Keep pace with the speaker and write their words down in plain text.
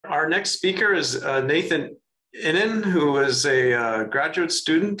our next speaker is Nathan Inan, who was a graduate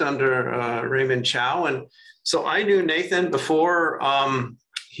student under Raymond Chow. And so I knew Nathan before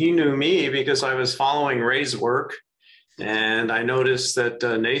he knew me because I was following Ray's work. And I noticed that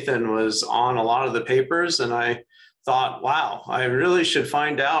Nathan was on a lot of the papers, and I thought, wow, I really should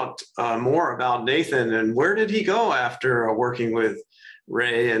find out more about Nathan and where did he go after working with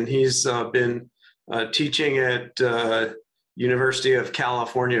Ray. And he's been teaching at University of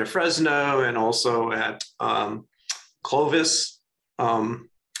California, Fresno, and also at Clovis,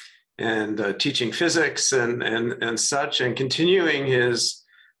 and teaching physics and such, and continuing his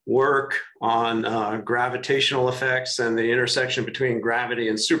work on gravitational effects and the intersection between gravity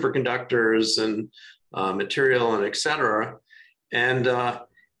and superconductors and material and et cetera. And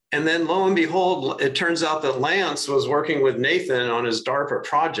then lo and behold, it turns out that Lance was working with Nathan on his DARPA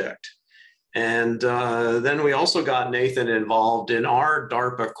project. And then we also got Nathan involved in our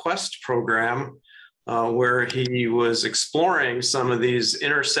DARPA Quest program, where he was exploring some of these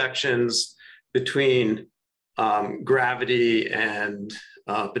intersections between gravity and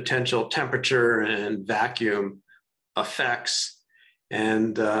potential temperature and vacuum effects.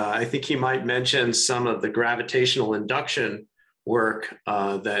 And I think he might mention some of the gravitational induction work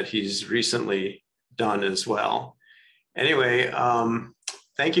that he's recently done as well. Anyway,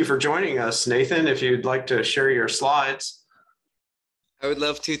 thank you for joining us, Nathan. If you'd like to share your slides. I would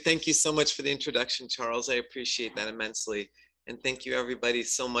love to. Thank you so much for the introduction, Charles. I appreciate that immensely. And thank you everybody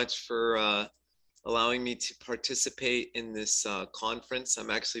so much for allowing me to participate in this conference. I'm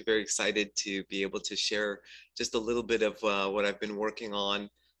actually very excited to be able to share just a little bit of what I've been working on.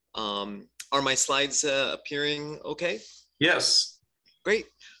 Are my slides appearing okay? Yes. Great.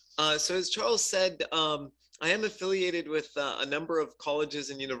 So as Charles said, I am affiliated with a number of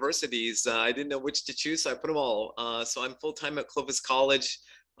colleges and universities. I didn't know which to choose, so I put them all. So I'm full-time at Clovis College,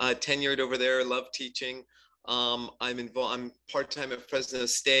 tenured over there, love teaching. I'm part-time at Fresno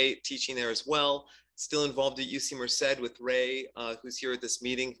State, teaching there as well. Still involved at UC Merced with Ray, who's here at this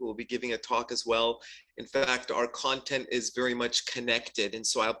meeting, who will be giving a talk as well. In fact, our content is very much connected, and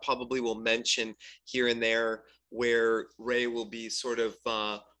so I probably will mention here and there where Ray will be sort of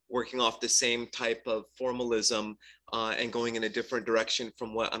working off the same type of formalism and going in a different direction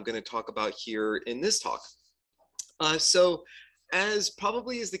from what I'm going to talk about here in this talk. So as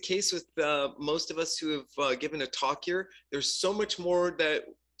probably is the case with most of us who have given a talk here, there's so much more that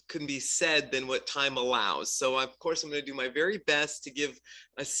can be said than what time allows. So of course, I'm going to do my very best to give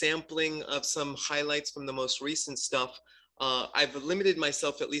a sampling of some highlights from the most recent stuff. I've limited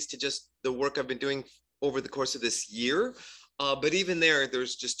myself at least to just the work I've been doing over the course of this year. But even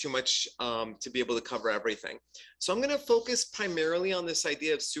there's just too much to be able to cover everything. So I'm going to focus primarily on this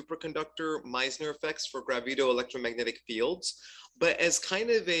idea of superconductor Meissner effects for gravito-electromagnetic fields. But as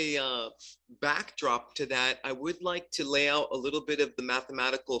kind of a backdrop to that, I would like to lay out a little bit of the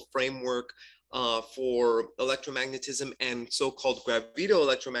mathematical framework for electromagnetism and so-called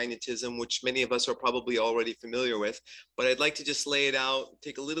gravito-electromagnetism, which many of us are probably already familiar with. But I'd like to just lay it out,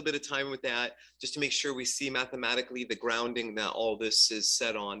 take a little bit of time with that, just to make sure we see mathematically the grounding that all this is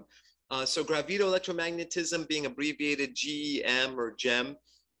set on. So gravito-electromagnetism being abbreviated GEM or GEM,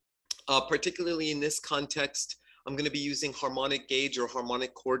 particularly in this context, I'm going to be using harmonic gauge or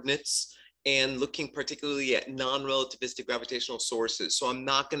harmonic coordinates and looking particularly at non-relativistic gravitational sources. So I'm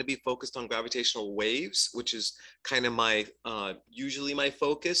not going to be focused on gravitational waves, which is kind of my usually my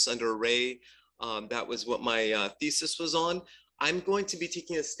focus under Ray. That was what my thesis was on. I'm going to be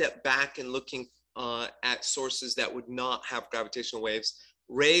taking a step back and looking at sources that would not have gravitational waves.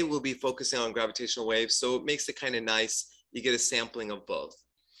 Ray will be focusing on gravitational waves, so it makes it kind of nice. You get a sampling of both.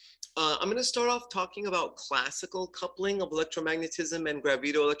 I'm going to start off talking about classical coupling of electromagnetism and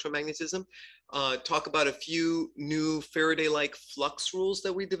gravito-electromagnetism, talk about a few new Faraday-like flux rules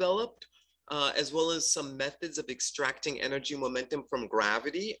that we developed, as well as some methods of extracting energy momentum from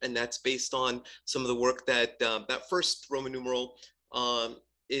gravity. And that's based on some of the work that, that first Roman numeral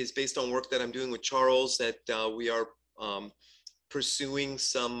is based on work that I'm doing with Charles, that we are pursuing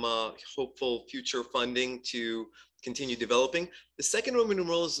some hopeful future funding to continue developing. The second Roman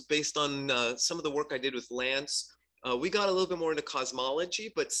numeral is based on some of the work I did with Lance. We got a little bit more into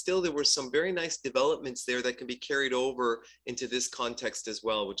cosmology, but still there were some very nice developments there that can be carried over into this context as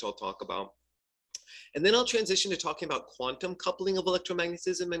well, which I'll talk about. And then I'll transition to talking about quantum coupling of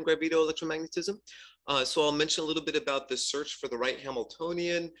electromagnetism and gravito-electromagnetism. So I'll mention a little bit about the search for the right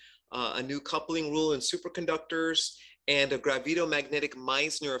Hamiltonian, a new coupling rule in superconductors, and a gravito-magnetic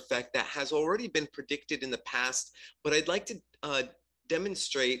Meissner effect that has already been predicted in the past. But I'd like to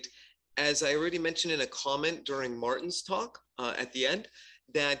demonstrate, as I already mentioned in a comment during Martin's talk at the end,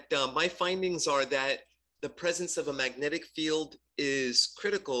 that my findings are that the presence of a magnetic field is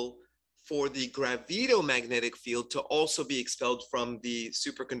critical for the gravito-magnetic field to also be expelled from the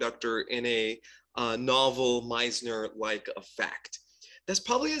superconductor in a novel Meissner-like effect. That's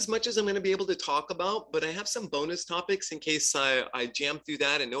probably as much as I'm going to be able to talk about, but I have some bonus topics in case I jam through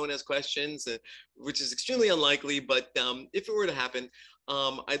that and no one has questions, which is extremely unlikely, but if it were to happen,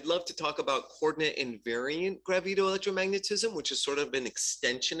 I'd love to talk about coordinate invariant gravito-electromagnetism, which is sort of an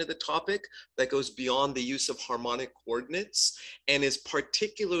extension of the topic that goes beyond the use of harmonic coordinates and is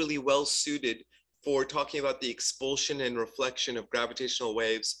particularly well suited for talking about the expulsion and reflection of gravitational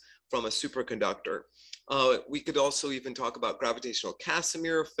waves from a superconductor. We could also even talk about gravitational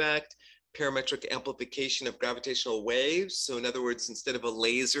Casimir effect, parametric amplification of gravitational waves. So in other words, instead of a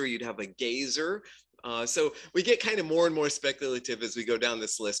laser, you'd have a gazer. So we get kind of more and more speculative as we go down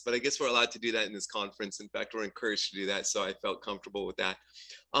this list, but I guess we're allowed to do that in this conference. In fact, we're encouraged to do that. So I felt comfortable with that.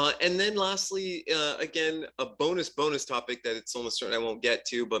 And then lastly, again, a bonus topic that it's almost certain I won't get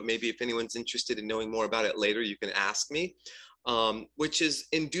to, but maybe if anyone's interested in knowing more about it later, you can ask me. Which is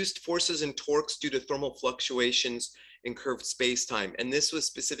induced forces and torques due to thermal fluctuations in curved space-time. And this was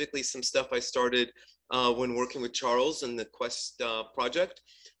specifically some stuff I started when working with Charles in the Quest project,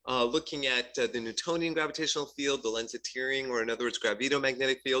 looking at the Newtonian gravitational field, the Lense-Thirring, or in other words,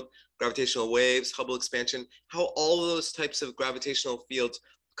 gravito-magnetic field, gravitational waves, Hubble expansion, how all of those types of gravitational fields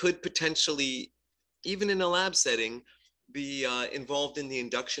could potentially, even in a lab setting, be involved in the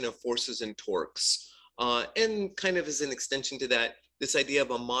induction of forces and torques. And kind of as an extension to that, this idea of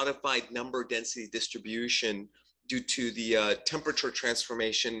a modified number density distribution due to the temperature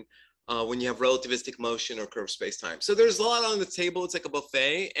transformation when you have relativistic motion or curved space-time. So there's a lot on the table. It's like a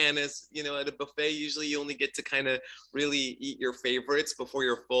buffet. And as you know, at a buffet, usually you only get to kind of really eat your favorites before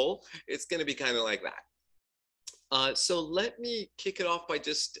you're full. It's going to be kind of like that. So let me kick it off by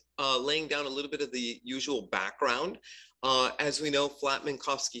just laying down a little bit of the usual background. As we know, flat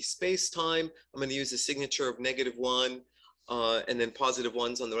Minkowski space-time, I'm going to use a signature of -1 and then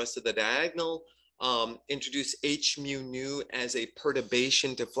 +1s on the rest of the diagonal. Introduce h mu nu as a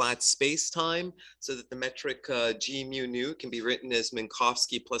perturbation to flat space-time so that the metric g mu nu can be written as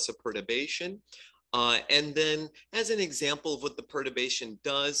Minkowski plus a perturbation. And then as an example of what the perturbation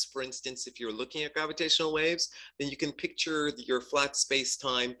does, for instance, if you're looking at gravitational waves, then you can picture your flat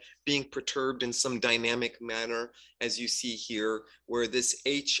space-time being perturbed in some dynamic manner, as you see here, where this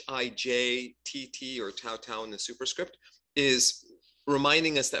hij, tt, or tau tau in the superscript is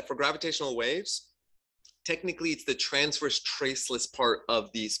reminding us that for gravitational waves, technically it's the transverse traceless part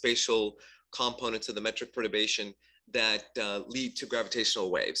of the spatial components of the metric perturbation that lead to gravitational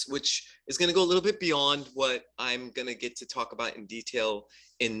waves, which is going to go a little bit beyond what I'm going to get to talk about in detail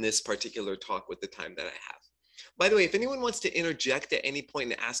in this particular talk with the time that I have. By the way, if anyone wants to interject at any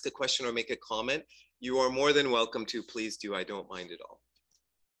point and ask a question or make a comment, you are more than welcome to. Please do. I don't mind at all.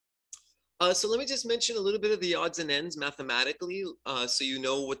 So let me just mention a little bit of the odds and ends mathematically, so you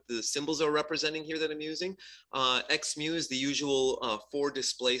know what the symbols are representing here that I'm using. X mu is the usual 4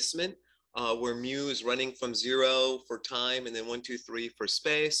 displacement, where mu is running from 0 for time and then 1, 2, 3 for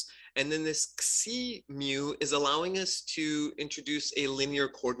space. And then this C mu is allowing us to introduce a linear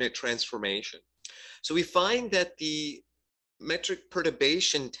coordinate transformation. So we find that the metric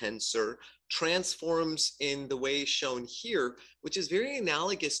perturbation tensor transforms in the way shown here, which is very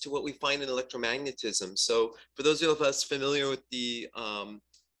analogous to what we find in electromagnetism. So for those of us familiar with the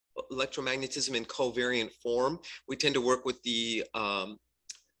electromagnetism in covariant form, we tend to work with the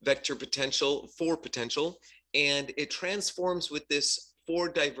vector potential, 4 potential, and it transforms with this 4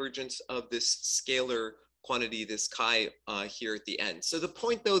 divergence of this scalar quantity, this chi here at the end. So the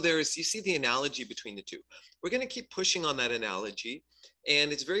point though there is, you see the analogy between the two. We're going to keep pushing on that analogy,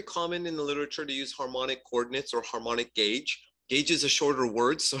 and it's very common in the literature to use harmonic coordinates or harmonic gauge. Gauge is a shorter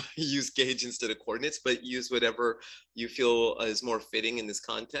word, so use gauge instead of coordinates, but use whatever you feel is more fitting in this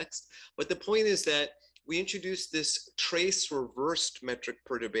context. But the point is that we introduce this trace reversed metric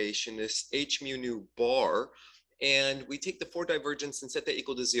perturbation, this h mu nu bar, and we take the 4 divergence and set that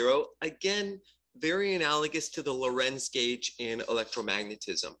equal to 0. Again, very analogous to the Lorentz gauge in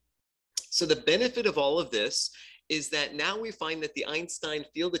electromagnetism. So the benefit of all of this is that now we find that the Einstein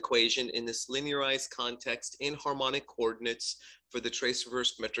field equation in this linearized context in harmonic coordinates for the trace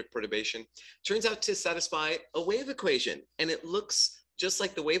reversed metric perturbation turns out to satisfy a wave equation, and it looks just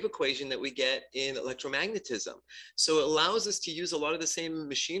like the wave equation that we get in electromagnetism. So it allows us to use a lot of the same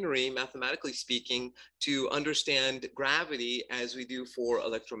machinery, mathematically speaking, to understand gravity as we do for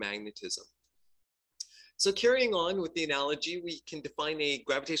electromagnetism. So carrying on with the analogy, we can define a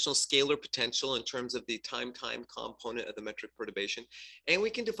gravitational scalar potential in terms of the time-time component of the metric perturbation. And we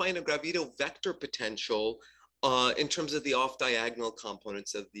can define a gravito-vector potential in terms of the off-diagonal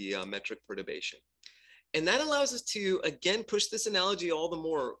components of the metric perturbation. And that allows us to, again, push this analogy all the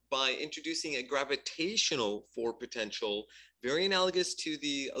more by introducing a gravitational force potential, very analogous to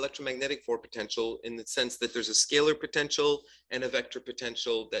the electromagnetic force potential in the sense that there's a scalar potential and a vector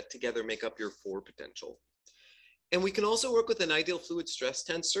potential that together make up your force potential. And we can also work with an ideal fluid stress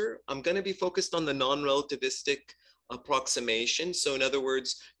tensor. I'm going to be focused on the non-relativistic approximation. So in other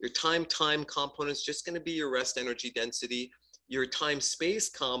words, your time-time component is just going to be your rest energy density. Your time-space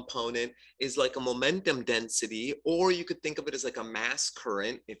component is like a momentum density, or you could think of it as like a mass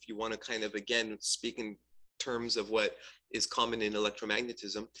current if you want to kind of, again, speak in terms of what is common in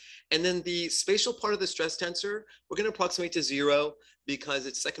electromagnetism. And then the spatial part of the stress tensor, we're going to approximate to 0 because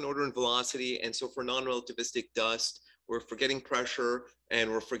it's second order in velocity. And so for non-relativistic dust, we're forgetting pressure and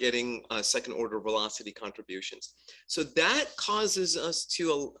we're forgetting second order velocity contributions. So that causes us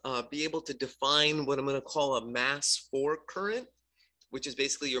to be able to define what I'm going to call a mass 4 current, which is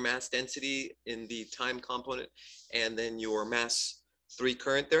basically your mass density in the time component, and then your mass 3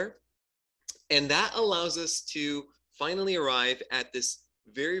 current there. And that allows us to finally arrive at this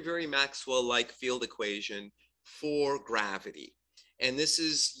very, very Maxwell-like field equation for gravity. And this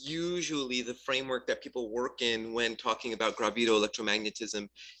is usually the framework that people work in when talking about gravito-electromagnetism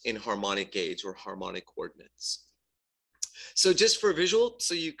in harmonic gauge or harmonic coordinates. So just for a visual,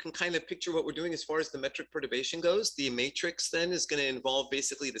 so you can kind of picture what we're doing as far as the metric perturbation goes. The matrix then is going to involve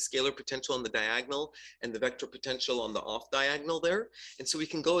basically the scalar potential on the diagonal and the vector potential on the off diagonal there. And so we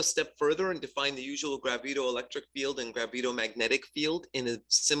can go a step further and define the usual gravito-electric field and gravito-magnetic field in a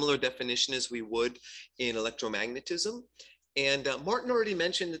similar definition as we would in electromagnetism. And Martin already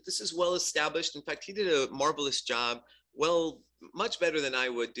mentioned that this is well established. In fact, he did a marvelous job, well, much better than I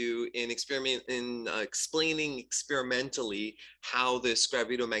would do in explaining experimentally how this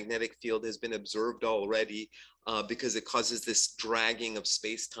gravito-magnetic field has been observed already because it causes this dragging of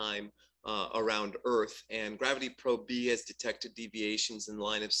space-time around Earth, and gravity probe B has detected deviations in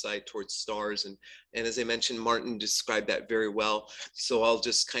line of sight towards stars, and as I mentioned, Martin described that very well, so I'll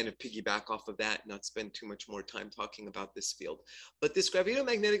just kind of piggyback off of that, not spend too much more time talking about this field. But this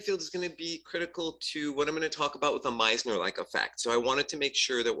gravito-magnetic field is going to be critical to what I'm going to talk about with a Meissner-like effect. So I wanted to make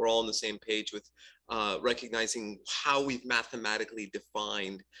sure that we're all on the same page with recognizing how we've mathematically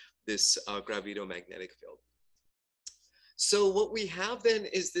defined this gravito-magnetic field. So what we have then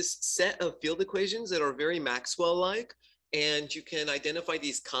is this set of field equations that are very Maxwell-like, and you can identify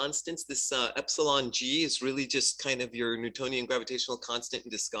these constants. This epsilon g is really just kind of your Newtonian gravitational constant in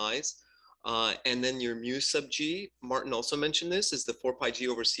disguise. And then your mu sub g, Martin also mentioned this, is the 4 pi g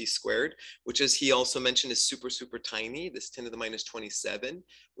over c squared, which, as he also mentioned, is super, super tiny, this 10 to the minus 27,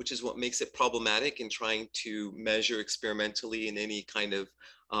 which is what makes it problematic in trying to measure experimentally in any kind of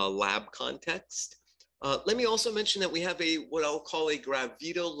lab context. Let me also mention that we have what I'll call a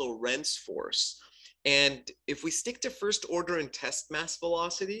gravito-Lorentz force. And if we stick to first order and test mass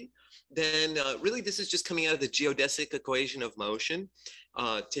velocity, then really this is just coming out of the geodesic equation of motion,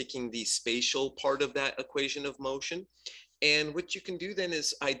 taking the spatial part of that equation of motion. And what you can do then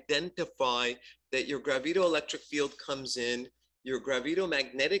is identify that your gravito-electric field comes in, your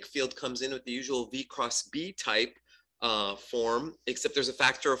gravito-magnetic field comes in with the usual V cross B type form, except there's a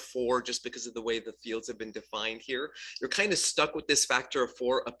factor of 4 just because of the way the fields have been defined here. You're kind of stuck with this factor of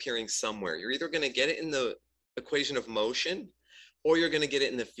 4 appearing somewhere. You're either going to get it in the equation of motion or you're going to get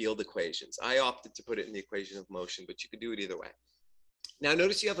it in the field equations. I opted to put it in the equation of motion, but you could do it either way. Now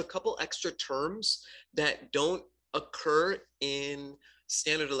notice you have a couple extra terms that don't occur in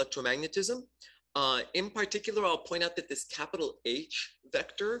standard electromagnetism. In particular, I'll point out that this capital H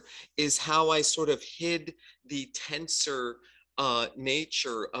vector is how I sort of hid the tensor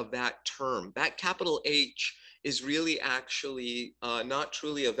nature of that term. That capital H is really actually not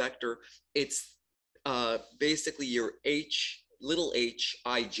truly a vector. It's basically your little h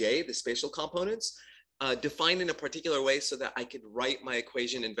ij, the spatial components, defined in a particular way so that I could write my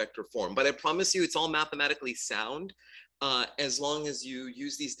equation in vector form. But I promise you, it's all mathematically sound. As long as you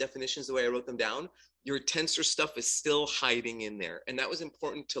use these definitions the way I wrote them down, your tensor stuff is still hiding in there. And that was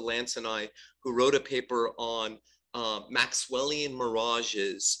important to Lance and I, who wrote a paper on Maxwellian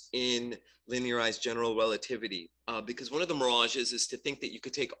mirages in linearized general relativity. Because one of the mirages is to think that you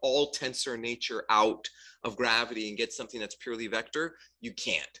could take all tensor nature out of gravity and get something that's purely vector. You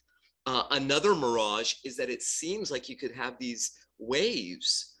can't. Another mirage is that it seems like you could have these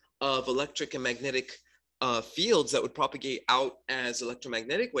waves of electric and magnetic fields that would propagate out as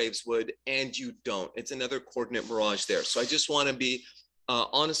electromagnetic waves would, and you don't. It's another coordinate mirage there. So I just want to be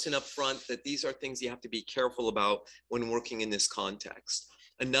honest and upfront that these are things you have to be careful about when working in this context.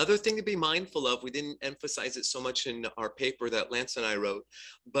 Another thing to be mindful of, we didn't emphasize it so much in our paper that Lance and I wrote,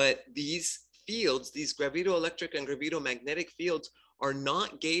 but these fields, these gravito-electric and gravito-magnetic fields, are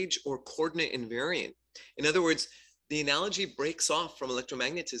not gauge or coordinate invariant. In other words, the analogy breaks off from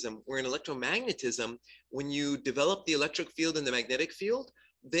electromagnetism, where in electromagnetism, when you develop the electric field and the magnetic field,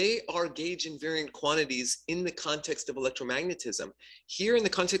 they are gauge invariant quantities in the context of electromagnetism. Here in the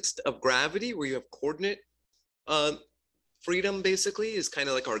context of gravity, where you have coordinate freedom, basically, is kind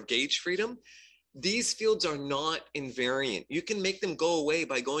of like our gauge freedom. These fields are not invariant. You can make them go away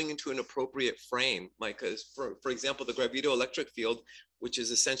by going into an appropriate frame. Like, for example, the gravito-electric field, which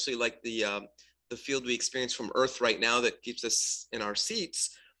is essentially like the field we experience from Earth right now that keeps us in our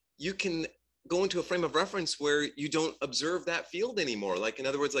seats, you can go into a frame of reference where you don't observe that field anymore. Like, in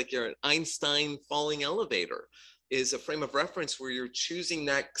other words, like your Einstein falling elevator is a frame of reference where you're choosing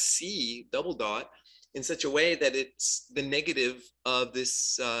that C double dot in such a way that it's the negative of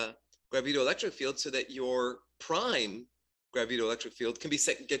this gravito-electric field, so that your prime gravito-electric field can be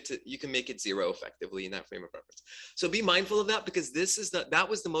set, you can make it zero effectively in that frame of reference. So be mindful of that, because that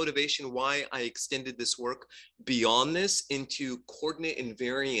was the motivation why I extended this work beyond this into coordinate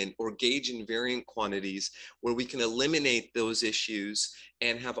invariant or gauge invariant quantities, where we can eliminate those issues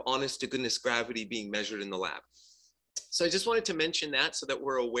and have honest to goodness gravity being measured in the lab. So I just wanted to mention that so that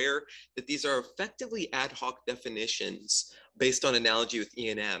we're aware that these are effectively ad hoc definitions based on analogy with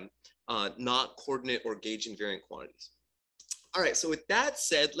E&M, not coordinate or gauge invariant quantities. All right, so with that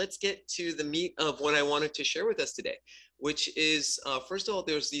said, let's get to the meat of what I wanted to share with us today, which is, first of all,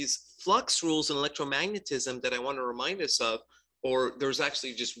 there's these flux rules in electromagnetism that I want to remind us of, or there's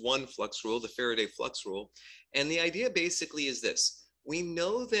actually just one flux rule, the Faraday flux rule. And the idea basically is this. We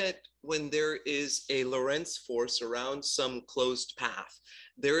know that when there is a Lorentz force around some closed path,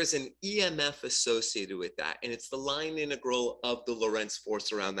 there is an EMF associated with that, and it's the line integral of the Lorentz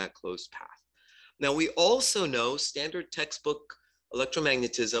force around that closed path. Now, we also know, standard textbook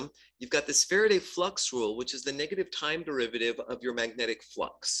electromagnetism, you've got this Faraday flux rule, which is the negative time derivative of your magnetic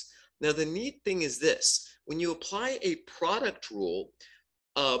flux. Now, the neat thing is this. When you apply a product rule,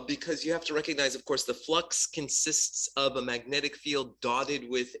 because you have to recognize, of course, the flux consists of a magnetic field dotted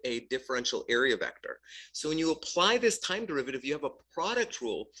with a differential area vector. So when you apply this time derivative, you have a product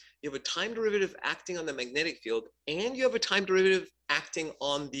rule. You have a time derivative acting on the magnetic field, and you have a time derivative acting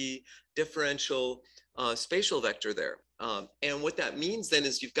on the differential spatial vector there. And what that means then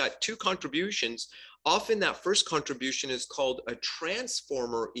is you've got two contributions. Often that first contribution is called a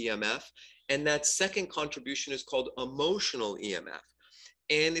transformer EMF, and that second contribution is called a motional EMF.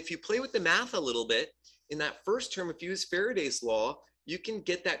 And if you play with the math a little bit, in that first term, if you use Faraday's law, you can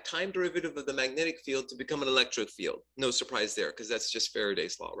get that time derivative of the magnetic field to become an electric field. No surprise there, because that's just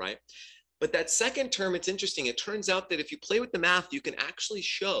Faraday's law, right? But that second term, it's interesting. It turns out that if you play with the math, you can actually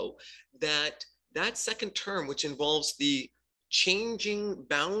show that that second term, which involves the changing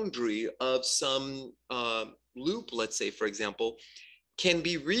boundary of some loop, let's say, for example, can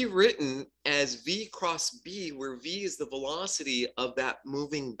be rewritten as V cross B, where V is the velocity of that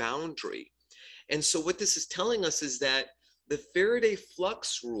moving boundary. And so what this is telling us is that the Faraday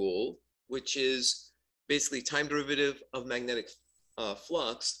flux rule, which is basically time derivative of magnetic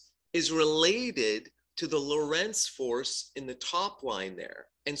flux, is related to the Lorentz force in the top line there.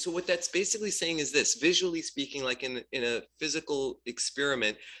 And so what that's basically saying is this, visually speaking, like in a physical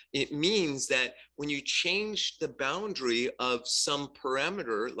experiment, it means that when you change the boundary of some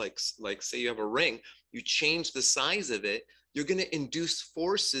parameter, like say you have a ring, you change the size of it, you're going to induce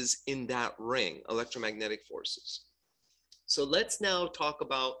forces in that ring, electromagnetic forces. So let's now talk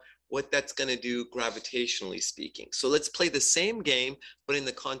about what that's going to do gravitationally speaking. So let's play the same game, but in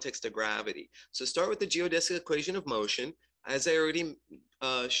the context of gravity. So start with the geodesic equation of motion. As I already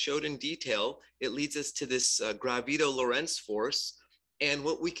showed in detail, it leads us to this gravito-Lorentz force. And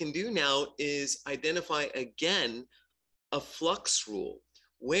what we can do now is identify again a flux rule,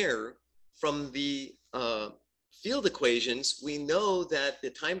 where from the field equations, we know that the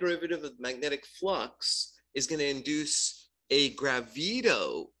time derivative of magnetic flux is going to induce a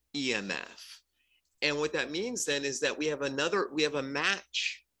gravito EMF. And what that means then is that we have a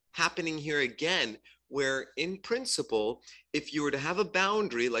match happening here again, where in principle, if you were to have a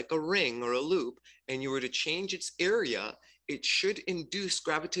boundary like a ring or a loop, and you were to change its area, it should induce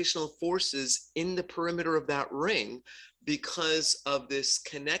gravitational forces in the perimeter of that ring because of this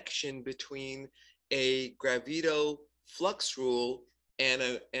connection between a gravito flux rule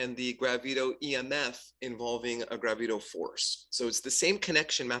and the gravito EMF involving a gravito force. So it's the same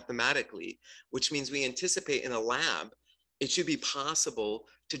connection mathematically, which means we anticipate in a lab, it should be possible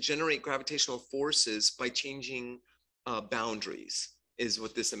to generate gravitational forces by changing boundaries, is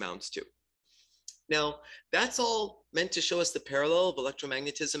what this amounts to. Now, that's all meant to show us the parallel of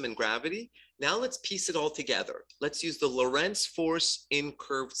electromagnetism and gravity. Now let's piece it all together. Let's use the Lorentz force in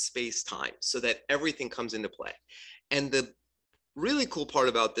curved space-time so that everything comes into play. And the really cool part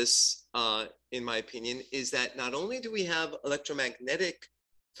about this, in my opinion, is that not only do we have electromagnetic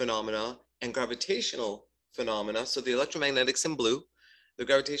phenomena and gravitational phenomena, so the electromagnetic's in blue, the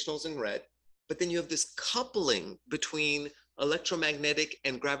gravitational's in red, but then you have this coupling between electromagnetic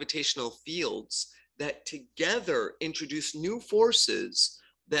and gravitational fields that together introduce new forces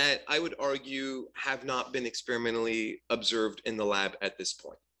that I would argue have not been experimentally observed in the lab at this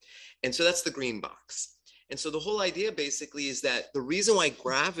point. And so that's the green box. And so the whole idea basically is that the reason why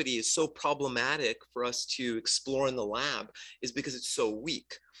gravity is so problematic for us to explore in the lab is because it's so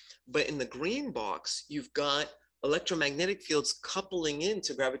weak. But in the green box, you've got electromagnetic fields coupling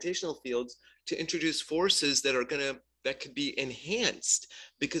into gravitational fields to introduce forces that could be enhanced,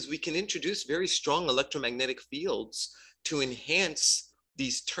 because we can introduce very strong electromagnetic fields to enhance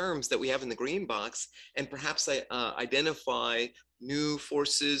these terms that we have in the green box, and perhaps identify new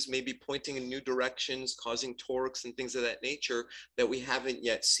forces, maybe pointing in new directions, causing torques and things of that nature that we haven't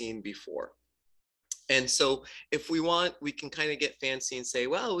yet seen before. And so if we want, we can kind of get fancy and say,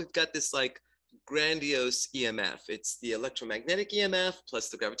 well, we've got this like grandiose EMF. It's the electromagnetic EMF plus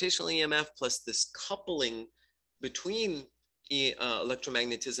the gravitational EMF plus this coupling between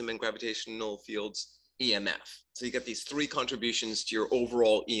electromagnetism and gravitational fields EMF. So you get these three contributions to your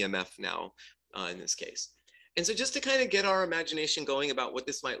overall EMF now in this case. And so just to kind of get our imagination going about what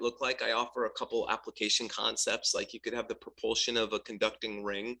this might look like, I offer a couple application concepts. Like you could have the propulsion of a conducting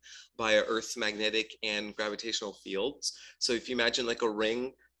ring via Earth's magnetic and gravitational fields. So if you imagine like a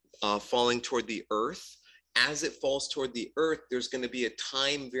ring falling toward the Earth, as it falls toward the Earth, there's going to be a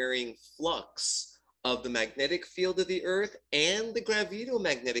time varying flux of the magnetic field of the Earth and the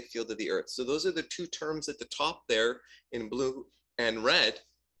gravito-magnetic field of the Earth. So those are the two terms at the top there in blue and red.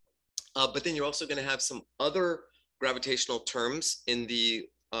 But then you're also going to have some other gravitational terms in the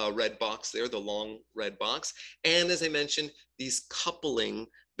red box there, the long red box. And as I mentioned, these coupling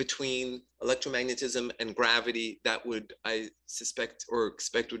between electromagnetism and gravity that would, I suspect or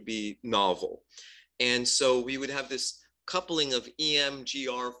expect, would be novel. And so we would have this coupling of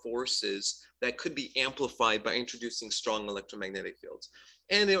EM-GR forces that could be amplified by introducing strong electromagnetic fields.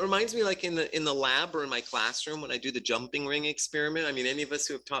 And it reminds me, like in the lab or in my classroom when I do the jumping ring experiment. I mean, any of us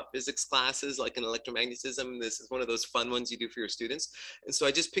who have taught physics classes like in electromagnetism, this is one of those fun ones you do for your students. And so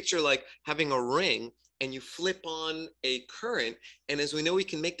I just picture like having a ring and you flip on a current. And as we know, we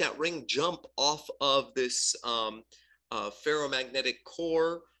can make that ring jump off of this ferromagnetic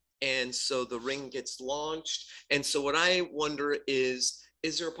core. And so the ring gets launched. And so what I wonder is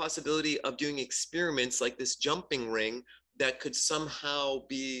there a possibility of doing experiments like this jumping ring that could somehow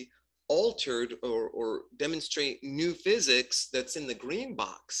be altered or demonstrate new physics that's in the green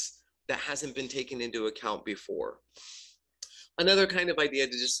box that hasn't been taken into account before? Another kind of idea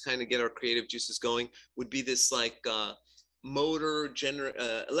to just kind of get our creative juices going would be this like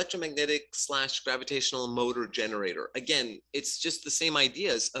electromagnetic / gravitational motor generator. Again, it's just the same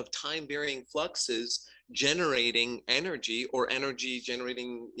ideas of time varying fluxes generating energy, or energy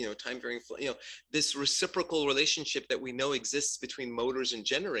generating, time varying, this reciprocal relationship that we know exists between motors and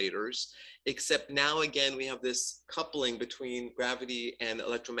generators, except now again we have this coupling between gravity and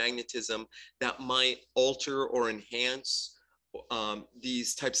electromagnetism that might alter or enhance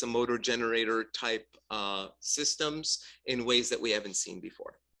these types of motor generator type systems in ways that we haven't seen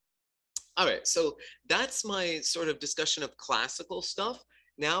before. All right, so that's my sort of discussion of classical stuff.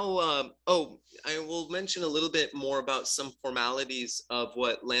 Now, I will mention a little bit more about some formalities of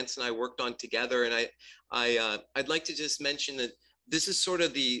what Lance and I worked on together. And I'd like to just mention that this is sort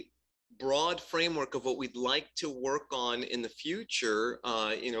of the broad framework of what we'd like to work on in the future,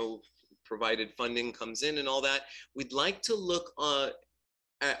 provided funding comes in and all that. We'd like to look at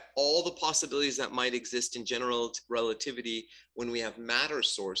all the possibilities that might exist in general relativity when we have matter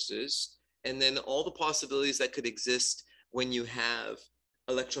sources, and then all the possibilities that could exist when you have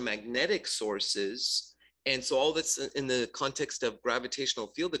electromagnetic sources. And so all that's in the context of gravitational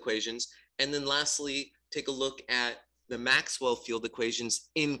field equations. And then lastly, take a look at the Maxwell field equations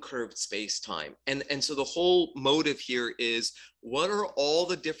in curved space-time. And so the whole motive here is, what are all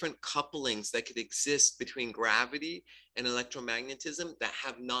the different couplings that could exist between gravity and electromagnetism that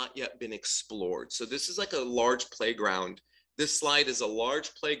have not yet been explored? So this is like a large playground. this slide is a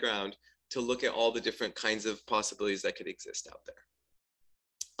large playground to look at all the different kinds of possibilities that could exist out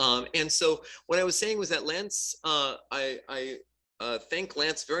there. And so what I was saying was that Lance, I thank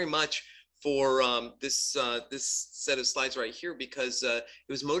Lance very much for this set of slides right here, because it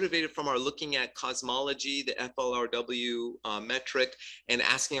was motivated from our looking at cosmology, the FLRW metric, and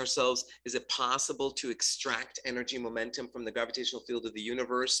asking ourselves, is it possible to extract energy momentum from the gravitational field of the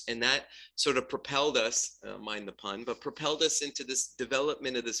universe? And that sort of propelled us, mind the pun, but propelled us into this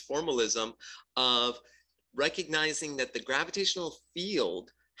development of this formalism of recognizing that the gravitational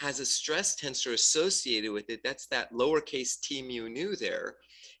field has a stress tensor associated with it. That's that lowercase t mu nu there.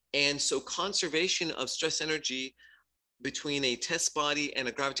 And so conservation of stress energy between a test body and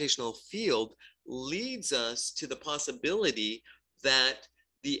a gravitational field leads us to the possibility that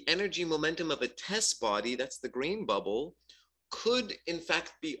the energy momentum of a test body, that's the green bubble, could in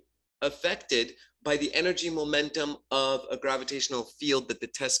fact be affected by the energy momentum of a gravitational field that the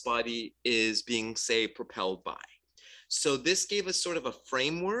test body is being, say, propelled by. So this gave us sort of a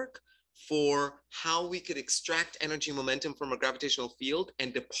framework for how we could extract energy momentum from a gravitational field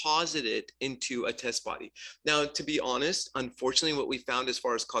and deposit it into a test body. Now, to be honest, unfortunately, what we found as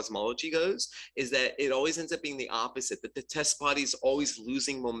far as cosmology goes is that it always ends up being the opposite, that the test body is always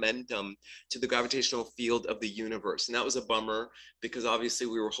losing momentum to the gravitational field of the universe. And that was a bummer, because obviously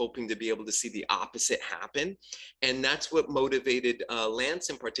we were hoping to be able to see the opposite happen. And that's what motivated Lance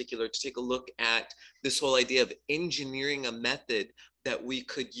in particular to take a look at this whole idea of engineering a method that we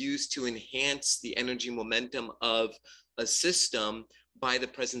could use to enhance the energy momentum of a system by the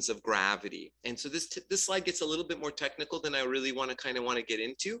presence of gravity. And so this slide gets a little bit more technical than I really want to get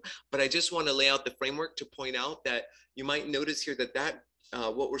into, but I just want to lay out the framework to point out that you might notice here that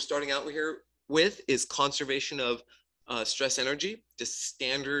what we're starting out here with is conservation of stress energy, just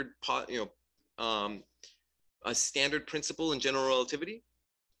standard, a standard principle in general relativity.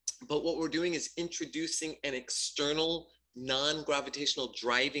 But what we're doing is introducing an external non-gravitational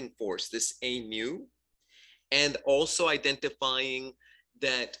driving force, this A mu, and also identifying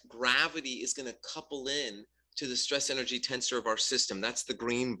that gravity is going to couple in to the stress energy tensor of our system. That's the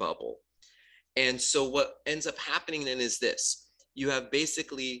green bubble. And so what ends up happening then is this. You have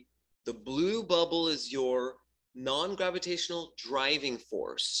basically the blue bubble is your non-gravitational driving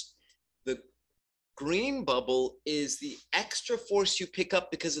force. The green bubble is the extra force you pick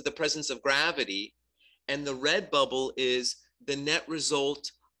up because of the presence of gravity. And the red bubble is the net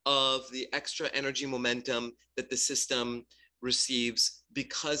result of the extra energy momentum that the system receives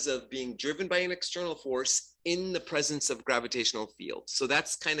because of being driven by an external force in the presence of gravitational field. So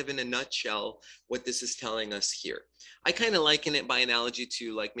that's kind of in a nutshell what this is telling us here. I kind of liken it by analogy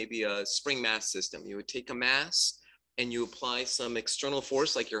to like maybe a spring mass system. You would take a mass and you apply some external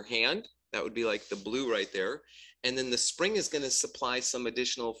force like your hand. That would be like the blue right there. And then the spring is going to supply some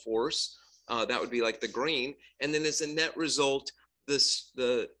additional force. That would be like the green. And then as a net result,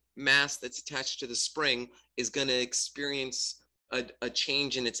 the mass that's attached to the spring is going to experience a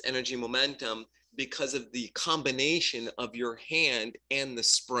change in its energy momentum because of the combination of your hand and the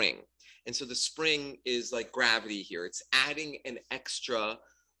spring. And so the spring is like gravity here. It's adding an extra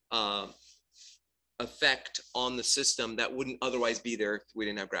effect on the system that wouldn't otherwise be there if we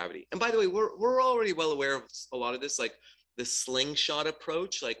didn't have gravity. And by the way, we're already well aware of a lot of this, like the slingshot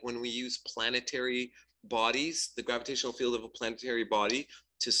approach, like when we use planetary bodies, the gravitational field of a planetary body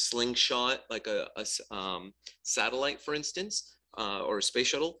to slingshot like a satellite, for instance, or a space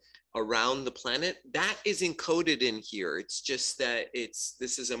shuttle around the planet, that is encoded in here. It's just that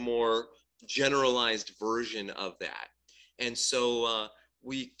this is a more generalized version of that. And so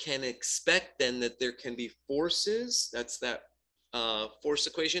we can expect then that there can be forces, that's that force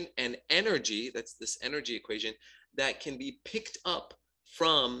equation, and energy, that's this energy equation, that can be picked up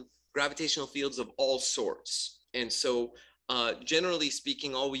from gravitational fields of all sorts. And so generally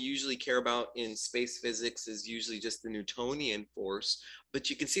speaking, all we usually care about in space physics is usually just the Newtonian force, but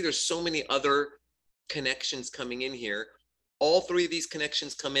you can see there's so many other connections coming in here. All three of these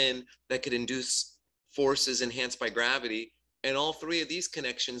connections come in that could induce forces enhanced by gravity, and all three of these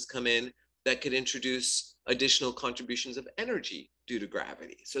connections come in that could introduce additional contributions of energy due to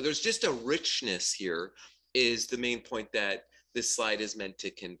gravity. So there's just a richness here, is the main point that this slide is meant to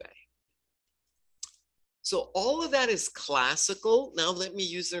convey. So all of that is classical. Now let me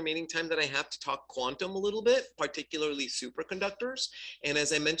use the remaining time that I have to talk quantum a little bit, particularly superconductors. And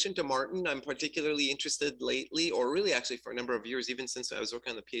as I mentioned to Martin, I'm particularly interested lately, or really actually for a number of years, even since I was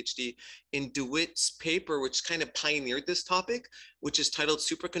working on the PhD, in DeWitt's paper, which kind of pioneered this topic, which is titled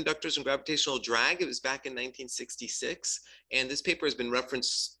Superconductors and Gravitational Drag. It was back in 1966. And this paper has been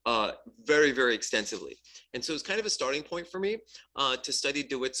referenced very, very extensively. And so it's kind of a starting point for me to study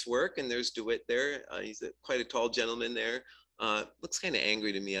DeWitt's work. And there's DeWitt there. He's quite a tall gentleman there. Looks kind of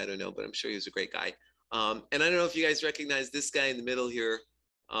angry to me. I don't know, but I'm sure he was a great guy. And I don't know if you guys recognize this guy in the middle here.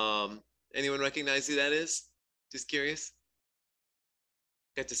 Anyone recognize who that is? Just curious.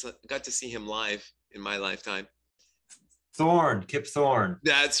 Got to see him live in my lifetime. Thorne, Kip Thorne.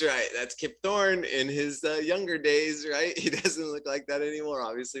 That's right. That's Kip Thorne in his younger days, right? He doesn't look like that anymore,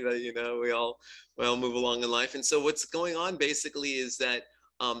 obviously, but you know, we all move along in life. And so what's going on basically is that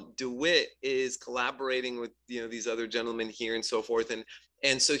DeWitt is collaborating with, you know, these other gentlemen here and so forth.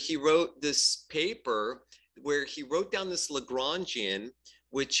 And so he wrote this paper where he wrote down this Lagrangian,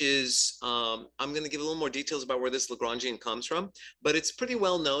 which is, I'm going to give a little more details about where this Lagrangian comes from, but it's pretty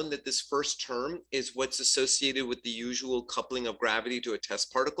well known that this first term is what's associated with the usual coupling of gravity to a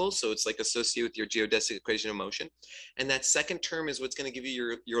test particle. So it's like associated with your geodesic equation of motion. And that second term is what's going to give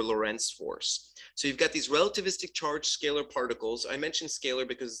you your Lorentz force. So you've got these relativistic charged scalar particles. I mentioned scalar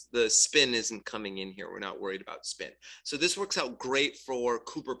because the spin isn't coming in here. We're not worried about spin. So this works out great for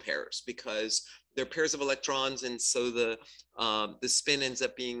Cooper pairs because they're pairs of electrons, and so the spin ends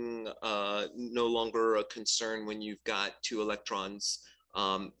up being no longer a concern when you've got two electrons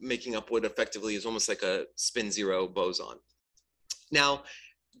making up what effectively is almost like a spin zero boson. Now,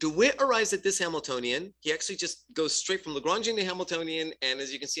 DeWitt arrives at this Hamiltonian. He actually just goes straight from Lagrangian to Hamiltonian. And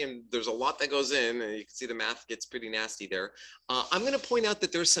as you can see, there's a lot that goes in, and you can see the math gets pretty nasty there. I'm going to point out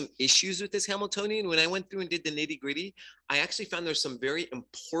that there's some issues with this Hamiltonian. When I went through and did the nitty gritty, I actually found there's some very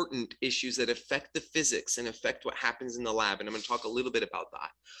important issues that affect the physics and affect what happens in the lab. And I'm going to talk a little bit about that.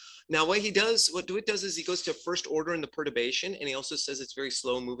 Now, what DeWitt does is he goes to first order in the perturbation, and he also says it's very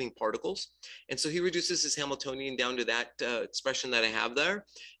slow moving particles. And so he reduces his Hamiltonian down to that expression that I have there.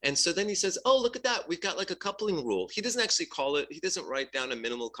 And so then he says, oh, look at that. We've got like a coupling rule. He doesn't actually call it, he doesn't write down a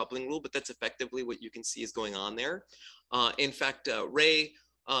minimal coupling rule, but that's effectively what you can see is going on there. In fact, Ray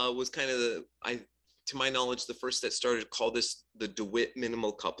was kind of to my knowledge, the first that started to call this the DeWitt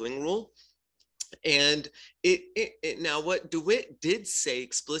minimal coupling rule. And now what DeWitt did say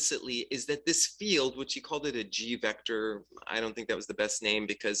explicitly is that this field, which he called it a G vector, I don't think that was the best name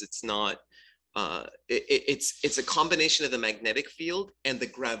because it's not, it's a combination of the magnetic field and the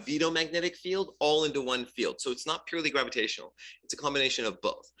gravito-magnetic field all into one field. So it's not purely gravitational. It's a combination of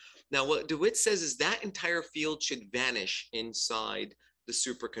both. Now, what DeWitt says is that entire field should vanish inside the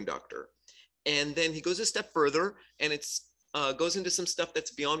superconductor. And then he goes a step further, and it's goes into some stuff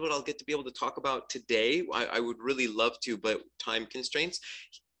that's beyond what I'll get to be able to talk about today. I would really love to, but time constraints.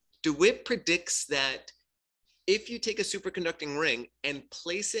 DeWitt predicts that if you take a superconducting ring and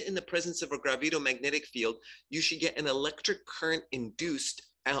place it in the presence of a gravito-magnetic field, you should get an electric current induced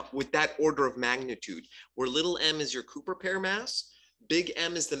with that order of magnitude, where little m is your Cooper pair mass, big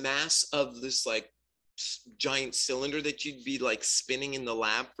M is the mass of this like giant cylinder that you'd be like spinning in the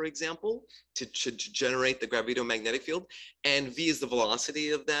lab, for example, to generate the gravito-magnetic field, and V is the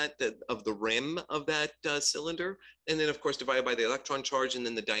velocity of that, of the rim of that cylinder, and then of course divided by the electron charge, and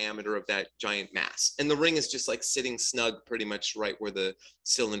then the diameter of that giant mass. And the ring is just like sitting snug pretty much right where the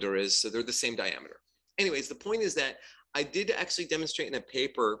cylinder is, so they're the same diameter. Anyways, the point is that I did actually demonstrate in a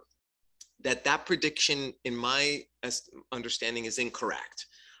paper that prediction, in my understanding, is incorrect.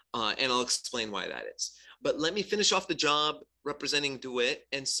 And I'll explain why that is. But let me finish off the job representing DeWitt.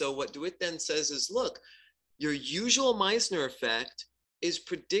 And so what DeWitt then says is, look, your usual Meissner effect is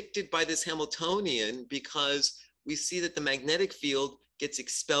predicted by this Hamiltonian because we see that the magnetic field gets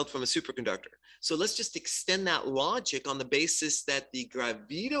expelled from a superconductor. So let's just extend that logic on the basis that the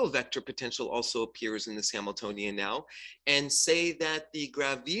gravito vector potential also appears in this Hamiltonian now, and say that the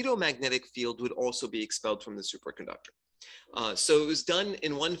gravito-magnetic field would also be expelled from the superconductor. So it was done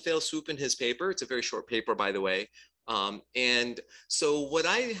in one fell swoop in his paper. It's a very short paper, by the way. And so what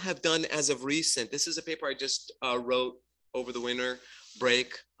I have done as of recent, this is a paper I just wrote over the winter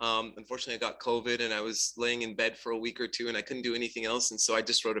break. Unfortunately, I got COVID and I was laying in bed for a week or two and I couldn't do anything else. And so I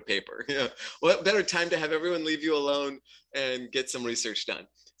just wrote a paper. Yeah. What better time to have everyone leave you alone and get some research done?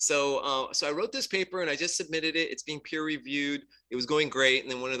 So I wrote this paper and I just submitted it. It's being peer reviewed. It was going great.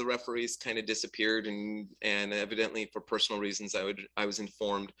 And then one of the referees kind of disappeared, and evidently for personal reasons, I was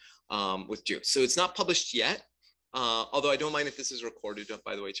informed, withdrew. So it's not published yet. Although I don't mind if this is recorded,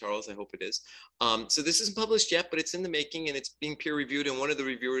 by the way, Charles, I hope it is. So this isn't published yet, but it's in the making and it's being peer reviewed. And one of the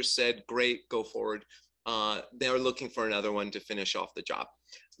reviewers said, great, go forward. They're looking for another one to finish off the job.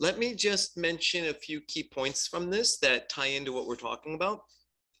 Let me just mention a few key points from this that tie into what we're talking about.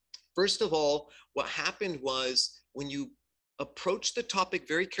 First of all, what happened was when you approach the topic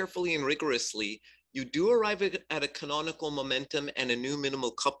very carefully and rigorously, you do arrive at a canonical momentum and a new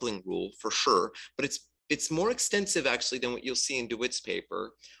minimal coupling rule for sure, but it's more extensive actually than what you'll see in DeWitt's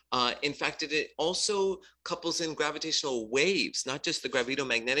paper. In fact, it also couples in gravitational waves, not just the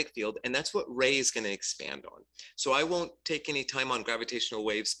gravito-magnetic field, and that's what Ray is going to expand on. So I won't take any time on gravitational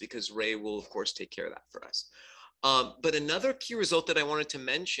waves because Ray will, of course, take care of that for us. But another key result that I wanted to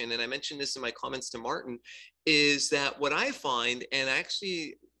mention, and I mentioned this in my comments to Martin, is that what I find, and I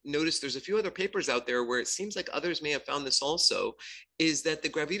actually noticed there's a few other papers out there where it seems like others may have found this also, is that the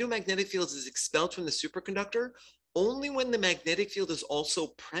gravito-magnetic field is expelled from the superconductor only when the magnetic field is also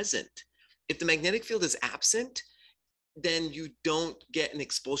present. If the magnetic field is absent, then you don't get an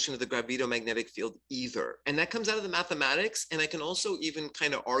expulsion of the gravito-magnetic field either. And that comes out of the mathematics, and I can also even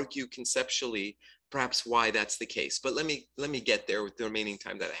kind of argue conceptually perhaps why that's the case. But let me get there with the remaining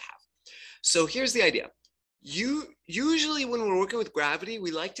time that I have. So here's the idea. Usually when we're working with gravity, we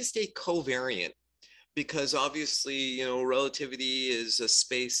like to stay covariant because obviously, you know, relativity is a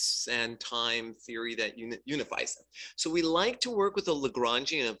space and time theory that unifies them. So we like to work with a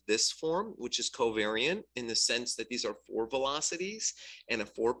Lagrangian of this form, which is covariant in the sense that these are 4 velocities and a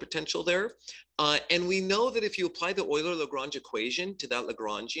 4 potential there. And we know that if you apply the Euler-Lagrange equation to that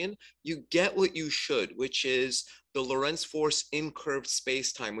Lagrangian, you get what you should, which is the Lorentz force in curved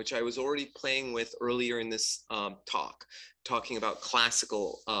space-time, which I was already playing with earlier in this talking about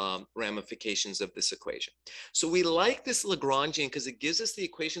classical ramifications of this equation. So we like this Lagrangian because it gives us the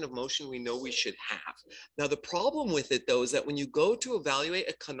equation of motion we know we should have. Now, the problem with it, though, is that when you go to evaluate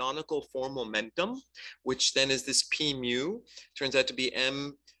a canonical form momentum, which then is this P mu, turns out to be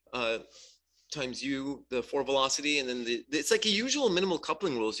M times u, the 4 velocity, and then it's like a usual minimal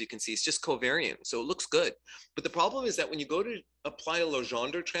coupling rule, as you can see. It's just covariant, so it looks good. But the problem is that when you go to apply a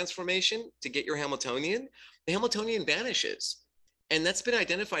Legendre transformation to get your Hamiltonian, the Hamiltonian vanishes. And that's been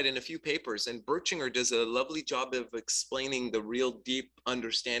identified in a few papers, and Birchinger does a lovely job of explaining the real deep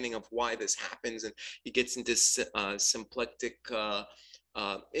understanding of why this happens, and he gets into symplectic,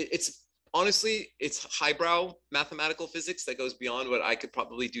 honestly, it's highbrow mathematical physics that goes beyond what I could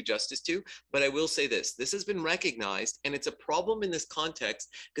probably do justice to. But I will say this has been recognized, and it's a problem in this context,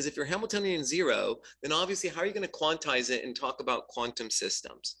 because if you're Hamiltonian 0, then obviously how are you going to quantize it and talk about quantum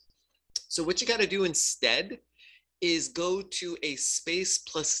systems? So what you got to do instead is go to a space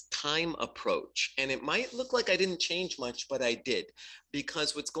plus time approach. And it might look like I didn't change much, but I did.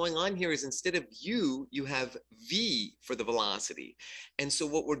 Because what's going on here is instead of u, you have v for the velocity. And so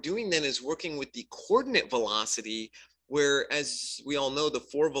what we're doing then is working with the coordinate velocity, where, as we all know, the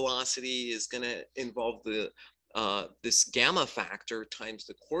 4 velocity is going to involve the this gamma factor times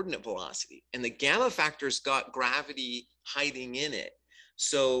the coordinate velocity. And the gamma factor's got gravity hiding in it.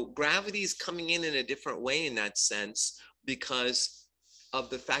 So gravity is coming in a different way in that sense because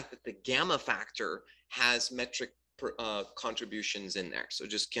of the fact that the gamma factor has metric contributions in there. So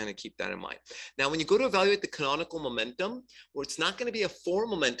just kind of keep that in mind. Now, when you go to evaluate the canonical momentum, well, it's not going to be a 4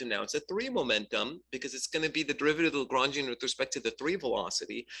 momentum now. It's a 3 momentum because it's going to be the derivative of the Lagrangian with respect to the 3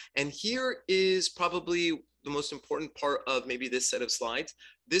 velocity. And here is probably the most important part of maybe this set of slides.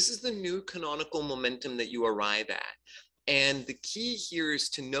 This is the new canonical momentum that you arrive at. And the key here is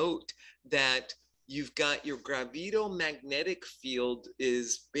to note that you've got your gravito-magnetic field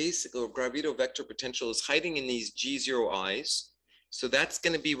is basically, or gravito vector potential is hiding in these G0Is. So that's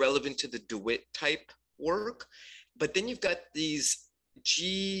going to be relevant to the DeWitt type work. But then you've got these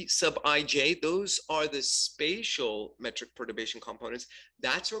G sub ij, those are the spatial metric perturbation components.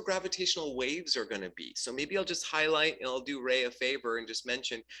 That's where gravitational waves are going to be. So maybe I'll just highlight and I'll do Ray a favor and just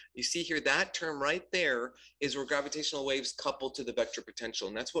mention, you see here, that term right there is where gravitational waves couple to the vector potential.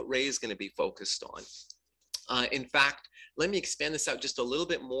 And that's what Ray is going to be focused on. In fact, let me expand this out just a little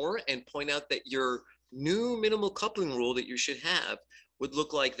bit more and point out that your new minimal coupling rule that you should have would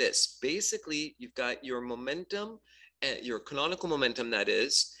look like this. Basically, you've got your momentum, your canonical momentum, that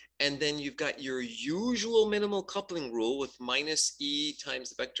is, and then you've got your usual minimal coupling rule with minus E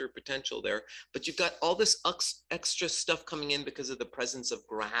times the vector potential there, but you've got all this extra stuff coming in because of the presence of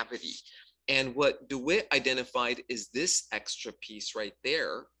gravity. And what DeWitt identified is this extra piece right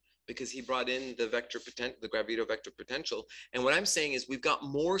there, because he brought in the vector potential, the gravito vector potential. And what I'm saying is we've got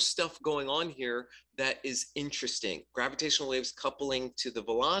more stuff going on here that is interesting. Gravitational waves coupling to the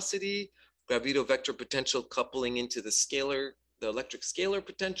velocity, gravito-vector potential coupling into the electric scalar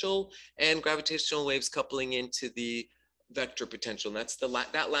potential, and gravitational waves coupling into the vector potential. And that's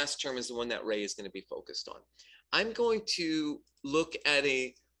that last term is the one that Ray is going to be focused on. I'm going to look at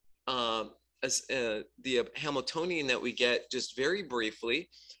the Hamiltonian that we get just very briefly.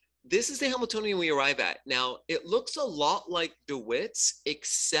 This is the Hamiltonian we arrive at. Now, it looks a lot like DeWitt's,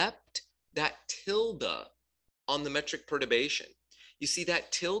 except that tilde on the metric perturbation. You see,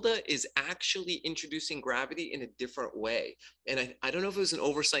 that tilde is actually introducing gravity in a different way. And I don't know if it was an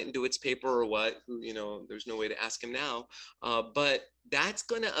oversight in DeWitt's paper or what, there's no way to ask him now, but that's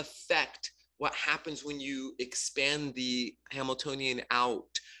going to affect what happens when you expand the Hamiltonian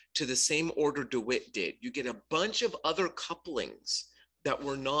out to the same order DeWitt did. You get a bunch of other couplings that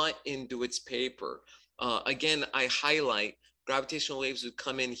were not in DeWitt's paper. Again, I highlight gravitational waves would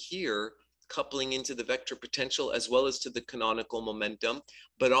come in here, coupling into the vector potential as well as to the canonical momentum.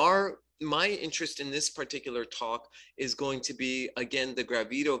 But my interest in this particular talk is going to be, again, the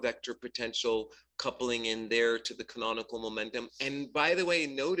gravito-vector potential coupling in there to the canonical momentum. And by the way,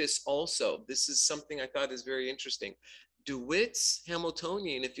 notice also, this is something I thought is very interesting. DeWitt's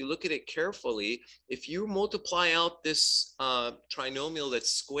Hamiltonian, if you look at it carefully, if you multiply out this trinomial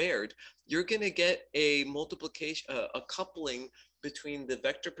that's squared, you're going to get a multiplication, a coupling between the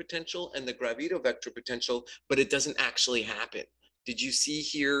vector potential and the gravito-vector potential, but it doesn't actually happen. Did you see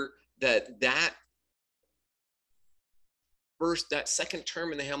here that second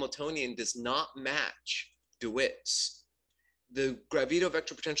term in the Hamiltonian does not match DeWitt's? The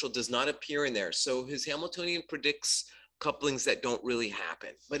gravito-vector potential does not appear in there. So his Hamiltonian predicts couplings that don't really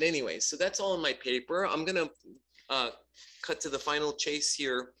happen. But anyway, so that's all in my paper. I'm going to cut to the final chase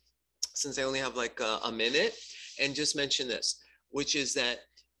here, since I only have like a minute, and just mention this, which is that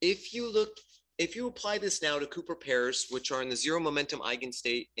if you apply this now to Cooper pairs, which are in the zero momentum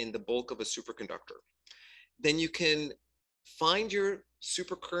eigenstate in the bulk of a superconductor, then you can find your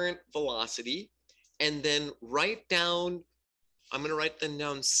supercurrent velocity and then write down, I'm going to write them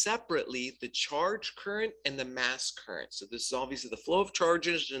down separately, the charge current and the mass current. So this is obviously the flow of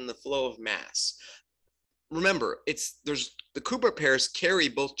charges and the flow of mass. Remember, the Cooper pairs carry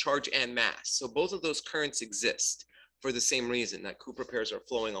both charge and mass. So both of those currents exist for the same reason, that Cooper pairs are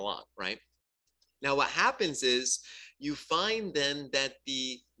flowing along, right? Now what happens is you find then that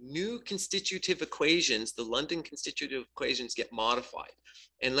the new constitutive equations, the London constitutive equations, get modified.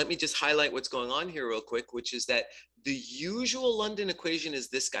 And let me just highlight what's going on here real quick, which is that the usual London equation is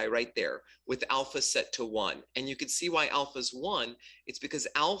this guy right there with alpha set to 1. And you can see why alpha is 1. It's because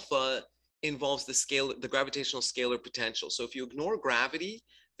alpha involves the gravitational scalar potential. So if you ignore gravity,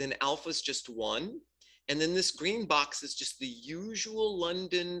 then alpha is just 1. And then this green box is just the usual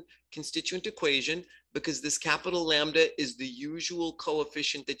London constituent equation, because this capital lambda is the usual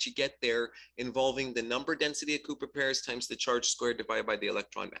coefficient that you get there involving the number density of Cooper pairs times the charge squared divided by the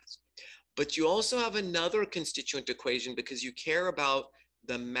electron mass. But you also have another constituent equation because you care about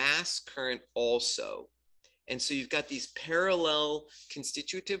the mass current also. And so you've got these parallel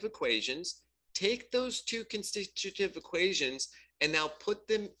constitutive equations. Take those two constitutive equations and now put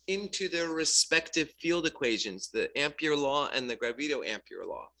them into their respective field equations, the Ampere law and the Gravito-Ampere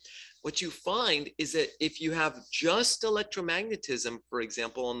law. What you find is that if you have just electromagnetism, for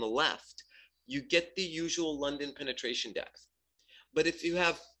example, on the left, you get the usual London penetration depth. But if you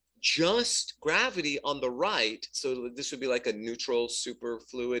have just gravity on the right, so this would be like a neutral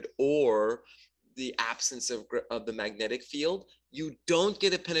superfluid or the absence of the magnetic field, you don't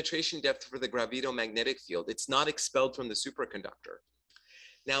get a penetration depth for the gravito-magnetic field. It's not expelled from the superconductor.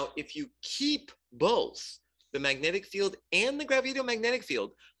 Now, if you keep both the magnetic field and the gravito-magnetic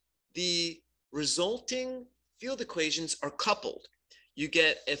field, the resulting field equations are coupled. You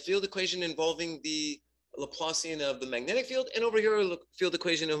get a field equation involving the Laplacian of the magnetic field, and over here a field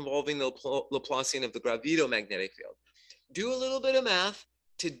equation involving the Laplacian of the gravito-magnetic field. Do a little bit of math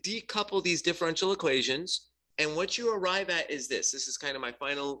to decouple these differential equations, and what you arrive at is this. This is kind of my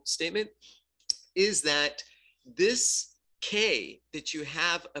final statement, is that this K that you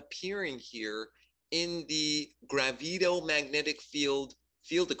have appearing here in the gravito-magnetic field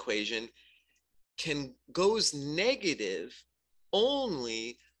equation goes negative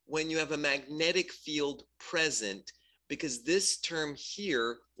only when you have a magnetic field present, because this term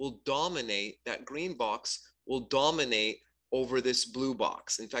here will dominate, that green box will dominate over this blue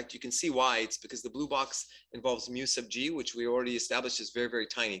box. In fact, you can see why. It's because the blue box involves mu sub g, which we already established is very, very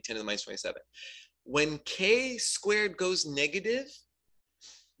tiny, 10 to the minus 27. When K squared goes negative,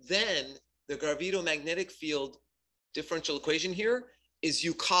 then the gravito-magnetic field differential equation here is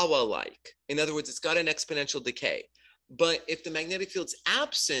Yukawa-like. In other words, it's got an exponential decay. But if the magnetic field's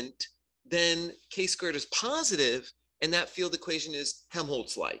absent, then k squared is positive, and that field equation is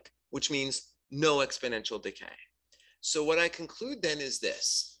Helmholtz-like, which means no exponential decay. So what I conclude then is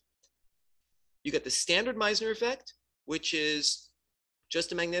this. You get the standard Meissner effect, which is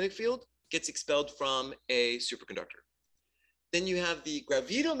just a magnetic field gets expelled from a superconductor. Then you have the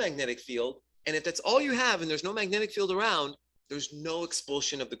gravito-magnetic field, and if that's all you have and there's no magnetic field around, there's no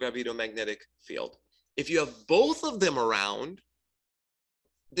expulsion of the gravito-magnetic field. If you have both of them around,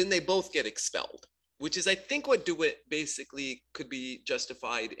 then they both get expelled, which is, I think, what DeWitt basically could be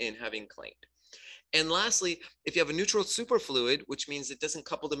justified in having claimed. And lastly, if you have a neutral superfluid, which means it doesn't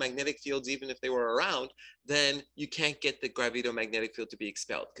couple the magnetic fields even if they were around, then you can't get the gravito-magnetic field to be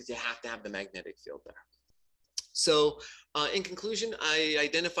expelled because you have to have the magnetic field there. So in conclusion, I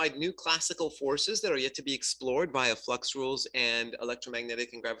identified new classical forces that are yet to be explored via flux rules and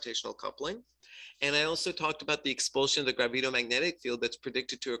electromagnetic and gravitational coupling. And I also talked about the expulsion of the gravito-magnetic field that's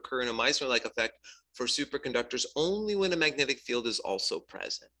predicted to occur in a Meissner-like effect for superconductors only when a magnetic field is also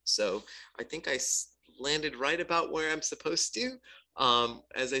present. So I think I landed right about where I'm supposed to.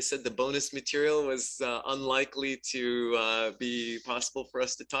 As I said, the bonus material was unlikely to be possible for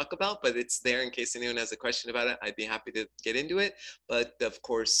us to talk about, but it's there in case anyone has a question about it. I'd be happy to get into it. But of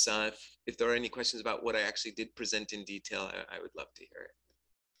course, if there are any questions about what I actually did present in detail, I would love to hear it.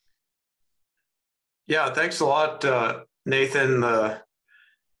 Yeah, thanks a lot, Nathan.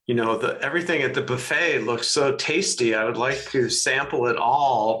 Everything at the buffet looks so tasty. I would like to sample it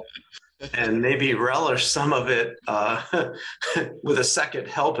all and maybe relish some of it with a second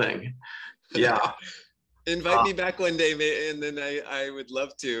helping. Yeah. Invite me back one day, and then I would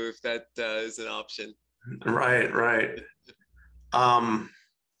love to, if that is an option. Right, right.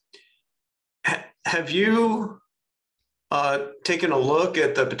 Have you taken a look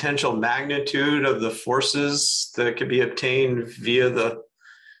at the potential magnitude of the forces that could be obtained via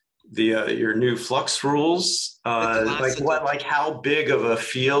your new flux rules? Like how big of a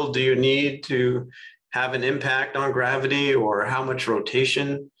field do you need to have an impact on gravity, or how much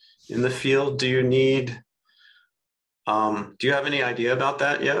rotation in the field do you need? Do you have any idea about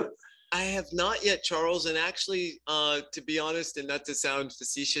that yet? I have not yet, Charles, and actually, to be honest, and not to sound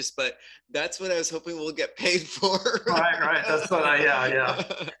facetious, but that's what I was hoping we'll get paid for. Right. That's what yeah.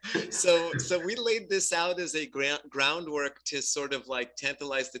 So we laid this out as a groundwork to sort of like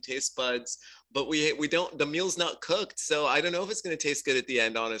tantalize the taste buds, but we don't. The meal's not cooked, so I don't know if it's going to taste good at the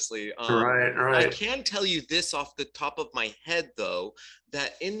end, honestly. Right. I can tell you this off the top of my head, though,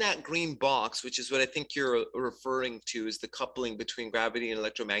 that in that green box, which is what I think you're referring to, is the coupling between gravity and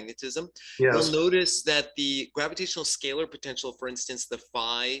electromagnetism. Yes. You'll notice that the gravitational scalar potential, for instance, the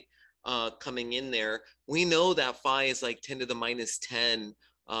phi coming in there, we know that phi is like 10 to the minus 10.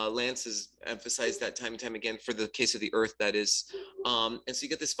 Lance has emphasized that time and time again for the case of the Earth, that is. And so you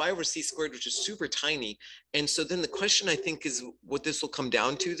get this phi over c squared, which is super tiny. And so then the question, I think, is what this will come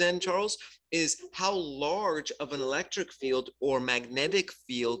down to then, Charles, is how large of an electric field or magnetic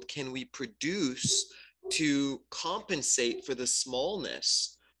field can we produce to compensate for the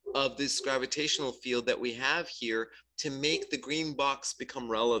smallness of this gravitational field that we have here to make the green box become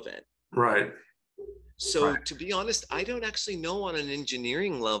relevant. Right. So to be honest, I don't actually know on an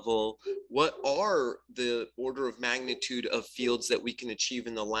engineering level what are the order of magnitude of fields that we can achieve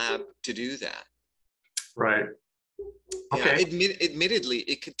in the lab to do that. Right. Okay. Yeah, admittedly,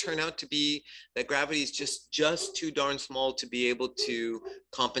 it could turn out to be that gravity is just too darn small to be able to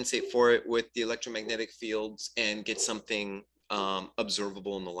compensate for it with the electromagnetic fields and get something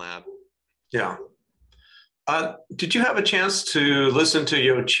observable in the lab. Yeah. Did you have a chance to listen to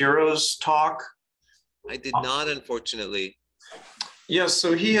Yoichiro's talk? I did not, unfortunately. Yes,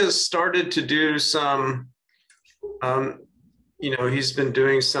 so he has started to do some, he's been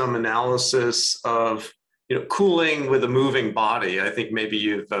doing some analysis of, cooling with a moving body. I think maybe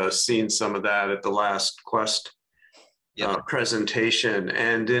you've seen some of that at the last Quest presentation.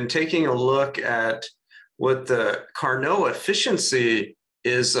 And in taking a look at what the Carnot efficiency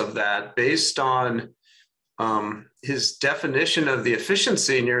is of that based on his definition of the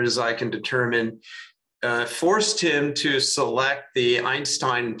efficiency, near as I can determine, forced him to select the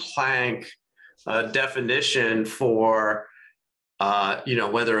Einstein-Planck definition for,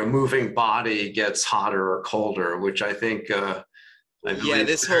 whether a moving body gets hotter or colder, which I think,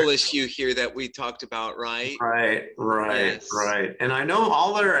 this whole issue here that we talked about, right? Right. Yes. Right. And I know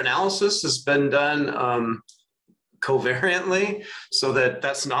all their analysis has been done covariantly, so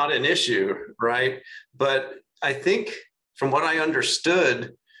that's not an issue, right? But I think from what I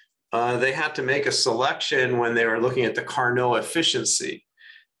understood, they had to make a selection when they were looking at the Carnot efficiency.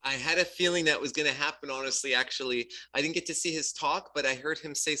 I had a feeling that was going to happen, honestly. Actually, I didn't get to see his talk, but I heard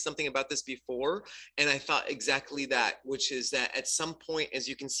him say something about this before. And I thought exactly that, which is that at some point, as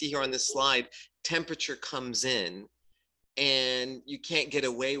you can see here on this slide, temperature comes in and you can't get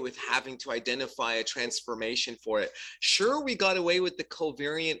away with having to identify a transformation for it. Sure, we got away with the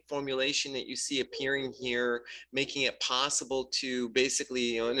covariant formulation that you see appearing here, making it possible to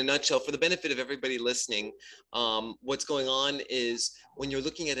basically, in a nutshell, for the benefit of everybody listening, what's going on is when you're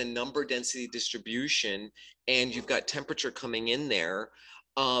looking at a number density distribution and you've got temperature coming in there,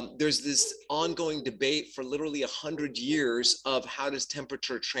 there's this ongoing debate for literally 100 years of how does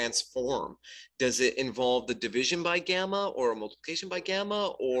temperature transform? Does it involve the division by gamma or a multiplication by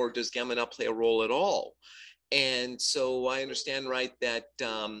gamma, or does gamma not play a role at all? And so I understand, right, that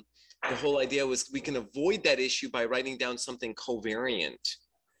the whole idea was we can avoid that issue by writing down something covariant.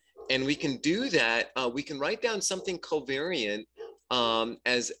 And we can do that. We can write down something covariant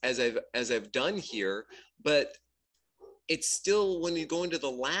as I've done here, but it's still, when you go into the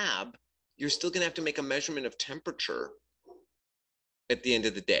lab, you're still going to have to make a measurement of temperature at the end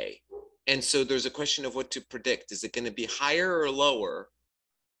of the day. And so there's a question of what to predict. Is it going to be higher or lower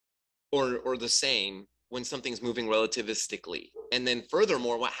or the same when something's moving relativistically? And then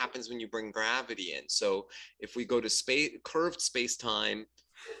furthermore, what happens when you bring gravity in? So if we go to curved space-time,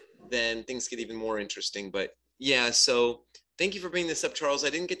 then things get even more interesting. But yeah, so thank you for bringing this up, Charles. I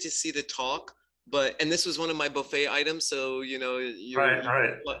didn't get to see the talk, and this was one of my buffet items, so you've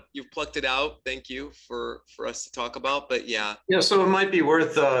plucked it out. Thank you for us to talk about. But yeah, so it might be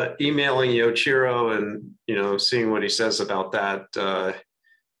worth emailing Yoichiro and seeing what he says about that.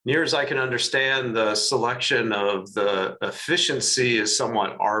 Near as I can understand, the selection of the efficiency is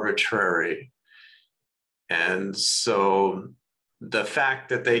somewhat arbitrary, and so the fact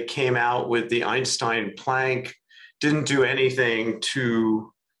that they came out with the Einstein-Planck didn't do anything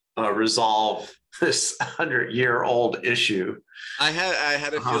to resolve this 100-year-old issue. I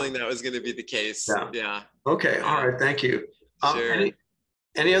had a feeling that was going to be the case. Yeah. Okay. All right. Thank you. Sure.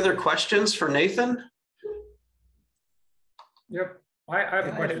 Any other questions for Nathan? Yep. I have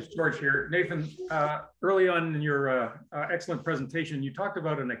a question, George, here. Nathan, early on in your excellent presentation, you talked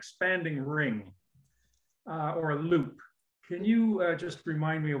about an expanding ring or a loop. Can you just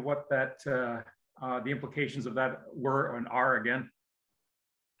remind me of what that the implications of that were and are again?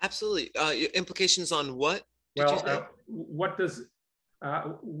 Absolutely. Implications on what? What does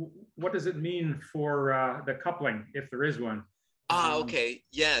it mean for the coupling, if there is one? Okay.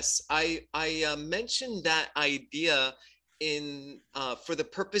 Yes, I mentioned that idea for the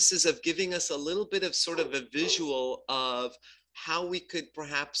purposes of giving us a little bit of sort of a visual of how we could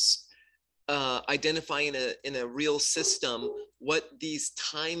perhaps identify in a real system what these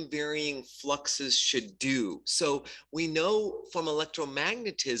time varying fluxes should do. So we know from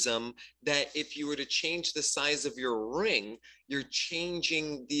electromagnetism that if you were to change the size of your ring, you're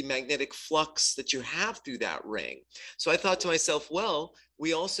changing the magnetic flux that you have through that ring. So I thought to myself, well,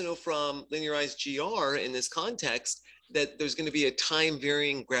 we also know from linearized GR in this context that there's going to be a time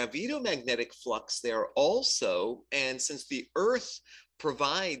varying gravito-magnetic flux there also. And since the Earth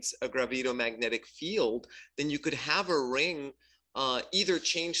provides a gravito-magnetic field, then you could have a ring either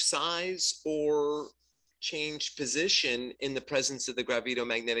change size or change position in the presence of the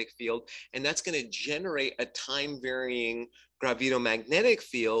gravito-magnetic field. And that's going to generate a time-varying gravito-magnetic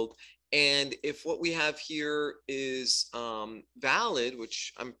field. And if what we have here is valid,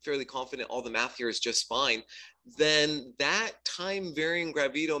 which I'm fairly confident all the math here is just fine, then that time-varying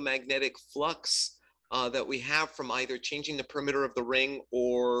gravito-magnetic flux that we have from either changing the perimeter of the ring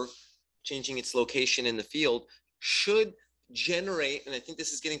or changing its location in the field should generate, and I think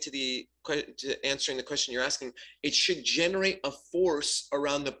this is getting to answering the question you're asking, it should generate a force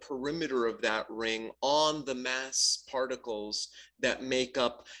around the perimeter of that ring on the mass particles that make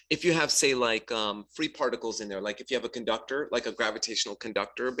up, if you have, say, like free particles in there, like if you have a conductor, like a gravitational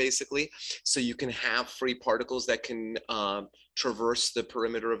conductor, basically, so you can have free particles that can traverse the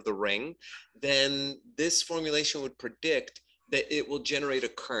perimeter of the ring, then this formulation would predict that it will generate a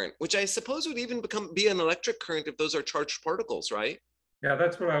current, which I suppose would even be an electric current if those are charged particles, right? Yeah,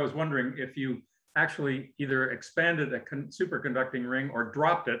 that's what I was wondering. If you actually either expanded a superconducting ring or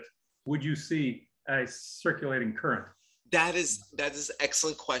dropped it, would you see a circulating current? That is an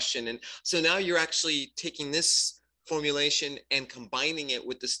excellent question. And so now you're actually taking this formulation and combining it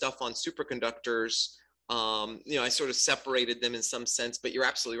with the stuff on superconductors. I sort of separated them in some sense, but you're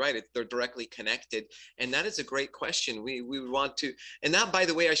absolutely right. They're directly connected. And that is a great question. We want to, and that, by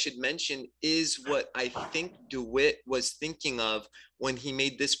the way, I should mention, is what I think DeWitt was thinking of when he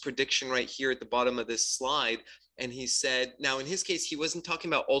made this prediction right here at the bottom of this slide. And he said, now in his case, he wasn't talking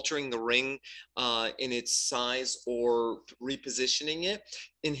about altering the ring in its size or repositioning it.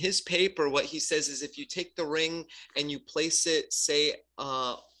 In his paper, what he says is if you take the ring and you place it, say,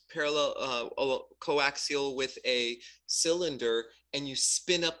 parallel coaxial with a cylinder, and you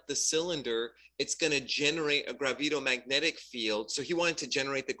spin up the cylinder, it's going to generate a gravito-magnetic field. So he wanted to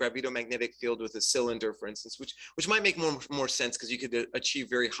generate the gravito-magnetic field with a cylinder, for instance, which might make more sense because you could achieve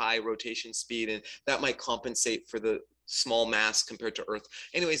very high rotation speed, and that might compensate for the small mass compared to Earth.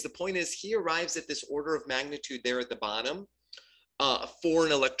 Anyways, the point is he arrives at this order of magnitude there at the bottom for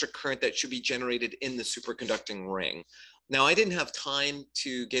an electric current that should be generated in the superconducting ring. Now, I didn't have time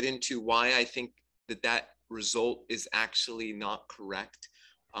to get into why I think that result is actually not correct.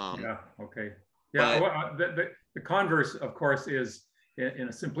 Yeah, okay. Yeah, well, the converse, of course, is in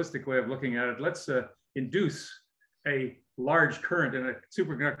a simplistic way of looking at it. Let's induce a large current in a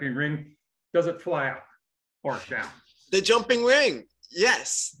superconducting ring. Does it fly up or down? The jumping ring.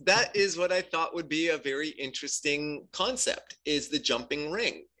 Yes, that is what I thought would be a very interesting concept, is the jumping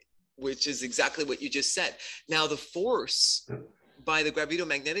ring, which is exactly what you just said. Now, the force by the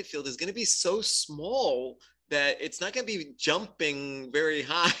gravito-magnetic field is going to be so small that it's not going to be jumping very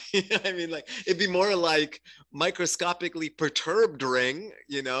high. I mean, like, it'd be more like microscopically perturbed ring,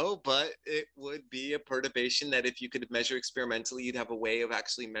 you know, but it would be a perturbation that if you could measure experimentally, you'd have a way of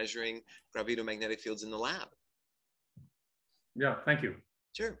actually measuring gravito-magnetic fields in the lab. Yeah, thank you.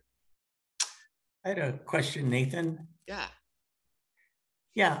 Sure. I had a question, Nathan. Yeah.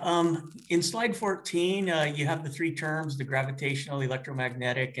 Yeah, in slide 14, you have the three terms, the gravitational,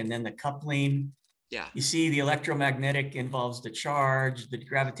 electromagnetic, and then the coupling. Yeah. You see the electromagnetic involves the charge, the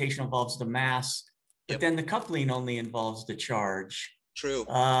gravitational involves the mass, but then the coupling only involves the charge. True.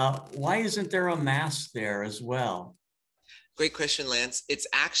 Why isn't there a mass there as well? Great question, Lance. It's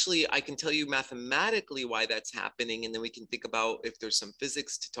actually, I can tell you mathematically why that's happening, and then we can think about if there's some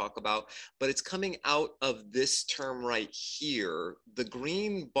physics to talk about, but it's coming out of this term right here. The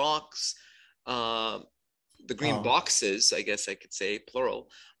green box, the green boxes, I guess I could say, plural,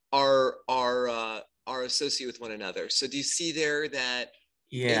 are associated with one another. So do you see there that?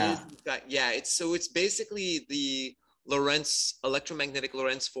 Yeah. It's basically the Lorentz, electromagnetic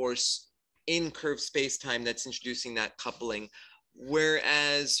Lorentz force in curved space-time that's introducing that coupling.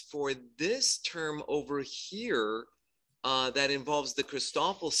 Whereas for this term over here, that involves the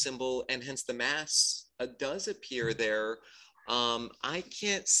Christoffel symbol and hence the mass does appear there, I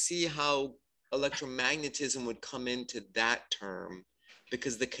can't see how electromagnetism would come into that term,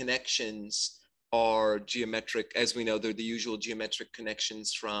 because the connections are geometric. As we know, they're the usual geometric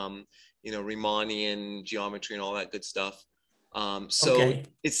connections from, you know, Riemannian geometry and all that good stuff.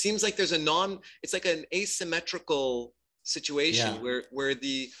 It seems like there's it's like an asymmetrical situation where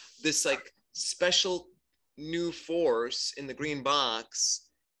this like special new force in the green box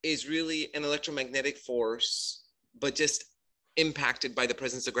is really an electromagnetic force, but just impacted by the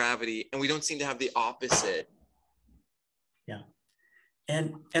presence of gravity. And we don't seem to have the opposite. Yeah.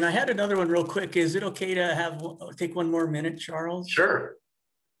 And I had another one real quick. Is it okay to take one more minute, Charles? Sure.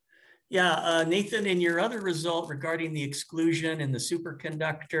 Yeah, Nathan, in your other result regarding the exclusion in the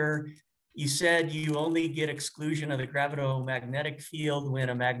superconductor, you said you only get exclusion of the gravito-magnetic field when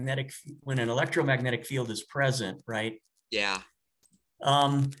an electromagnetic field is present, right? Yeah.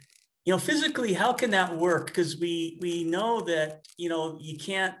 You know, physically, how can that work? Because we know that, you know, you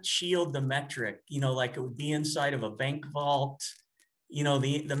can't shield the metric, you know, like it would be inside of a bank vault. You know,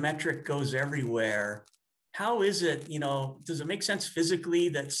 the metric goes everywhere. How is it, you know, does it make sense physically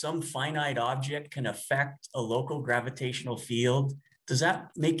that some finite object can affect a local gravitational field? Does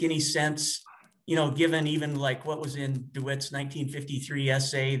that make any sense, you know, given even like what was in DeWitt's 1953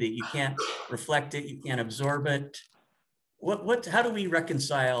 essay that you can't reflect it, you can't absorb it? How do we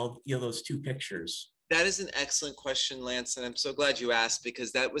reconcile, you know, those two pictures? That is an excellent question, Lance, and I'm so glad you asked,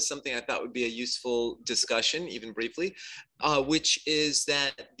 because that was something I thought would be a useful discussion, even briefly, which is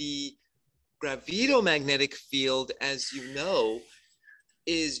that the gravito-magnetic field, as you know,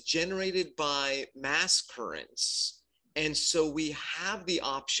 is generated by mass currents. And so we have the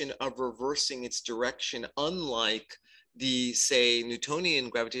option of reversing its direction, unlike the, say, Newtonian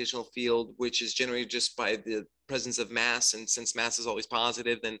gravitational field, which is generated just by the presence of mass. And since mass is always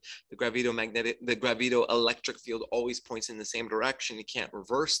positive, then the gravito-electric field always points in the same direction. You can't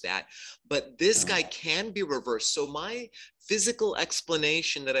reverse that. But this guy can be reversed. So my physical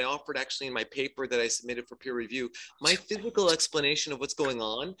explanation that I offered actually in my paper that I submitted for peer review, my physical explanation of what's going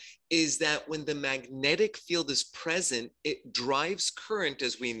on is that when the magnetic field is present, it drives current,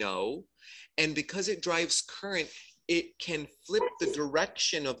 as we know. And because it drives current, it can flip the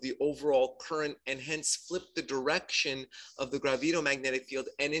direction of the overall current and hence flip the direction of the gravito-magnetic field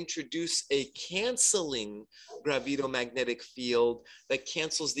and introduce a canceling gravito-magnetic field that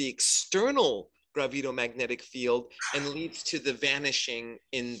cancels the external gravito-magnetic field and leads to the vanishing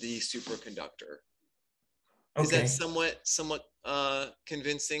in the superconductor. Is that somewhat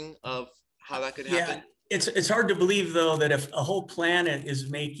convincing of how that could happen? Yeah, it's hard to believe though that if a whole planet is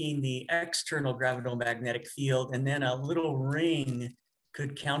making the external gravito-magnetic field and then a little ring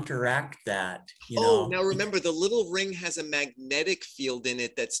could counteract that, you know. Now remember, the little ring has a magnetic field in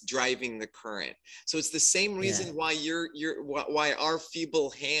it that's driving the current. So it's the same reason why why our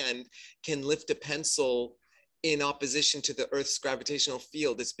feeble hand can lift a pencil in opposition to the Earth's gravitational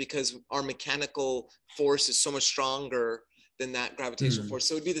field. It's because our mechanical force is so much stronger than that gravitational force.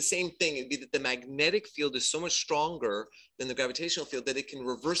 So it'd be the same thing. It'd be that the magnetic field is so much stronger than the gravitational field that it can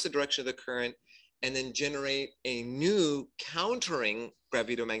reverse the direction of the current and then generate a new countering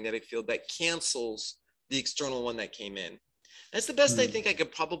gravito-magnetic field that cancels the external one that came in. That's the best I think I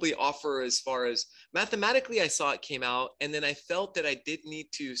could probably offer as far as mathematically I saw it came out, and then I felt that I did need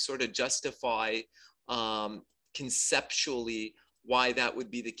to sort of justify conceptually why that would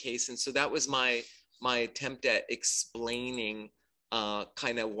be the case. And so that was my attempt at explaining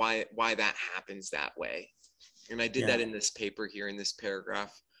kind of why that happens that way. And I did that in this paper here in this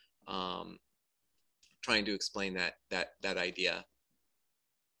paragraph, trying to explain that idea.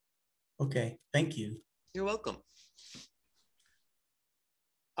 Okay, thank you. You're welcome.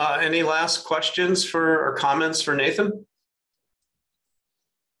 Any last questions or comments for Nathan?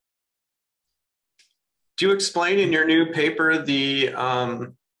 Do you explain in your new paper the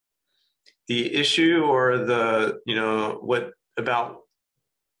issue or the, you know, what about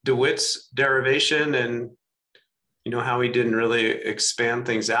DeWitt's derivation and, you know, how he didn't really expand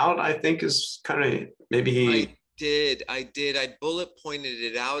things out, I think is kind of, maybe he... I did. I bullet pointed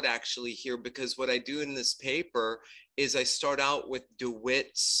it out actually here, because what I do in this paper is I start out with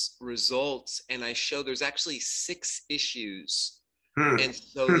DeWitt's results and I show there's actually 6 issues. And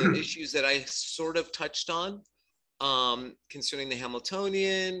so the issues that I sort of touched on, concerning the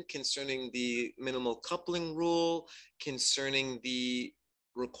Hamiltonian, concerning the minimal coupling rule, concerning the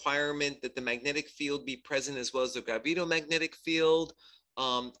requirement that the magnetic field be present as well as the gravito-magnetic field,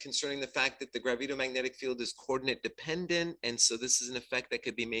 concerning the fact that the gravito-magnetic field is coordinate dependent, and so this is an effect that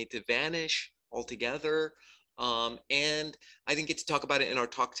could be made to vanish altogether. And I didn't get to talk about it in our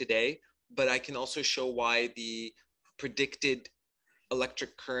talk today, but I can also show why the predicted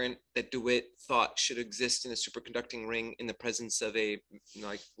electric current that DeWitt thought should exist in a superconducting ring in the presence of a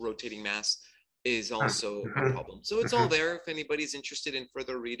like rotating mass is also a problem. So it's all there if anybody's interested in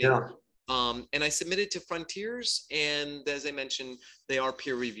further reading. And I submitted to Frontiers, and as I mentioned, they are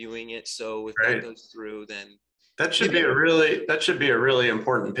peer reviewing it. So if that goes through, then that should be a really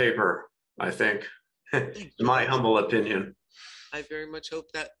important paper, I think, in my humble opinion. I very much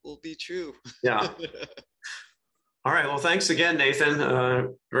hope that will be true. Yeah. All right. Well, thanks again, Nathan.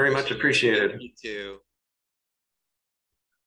 Very much appreciated. You too.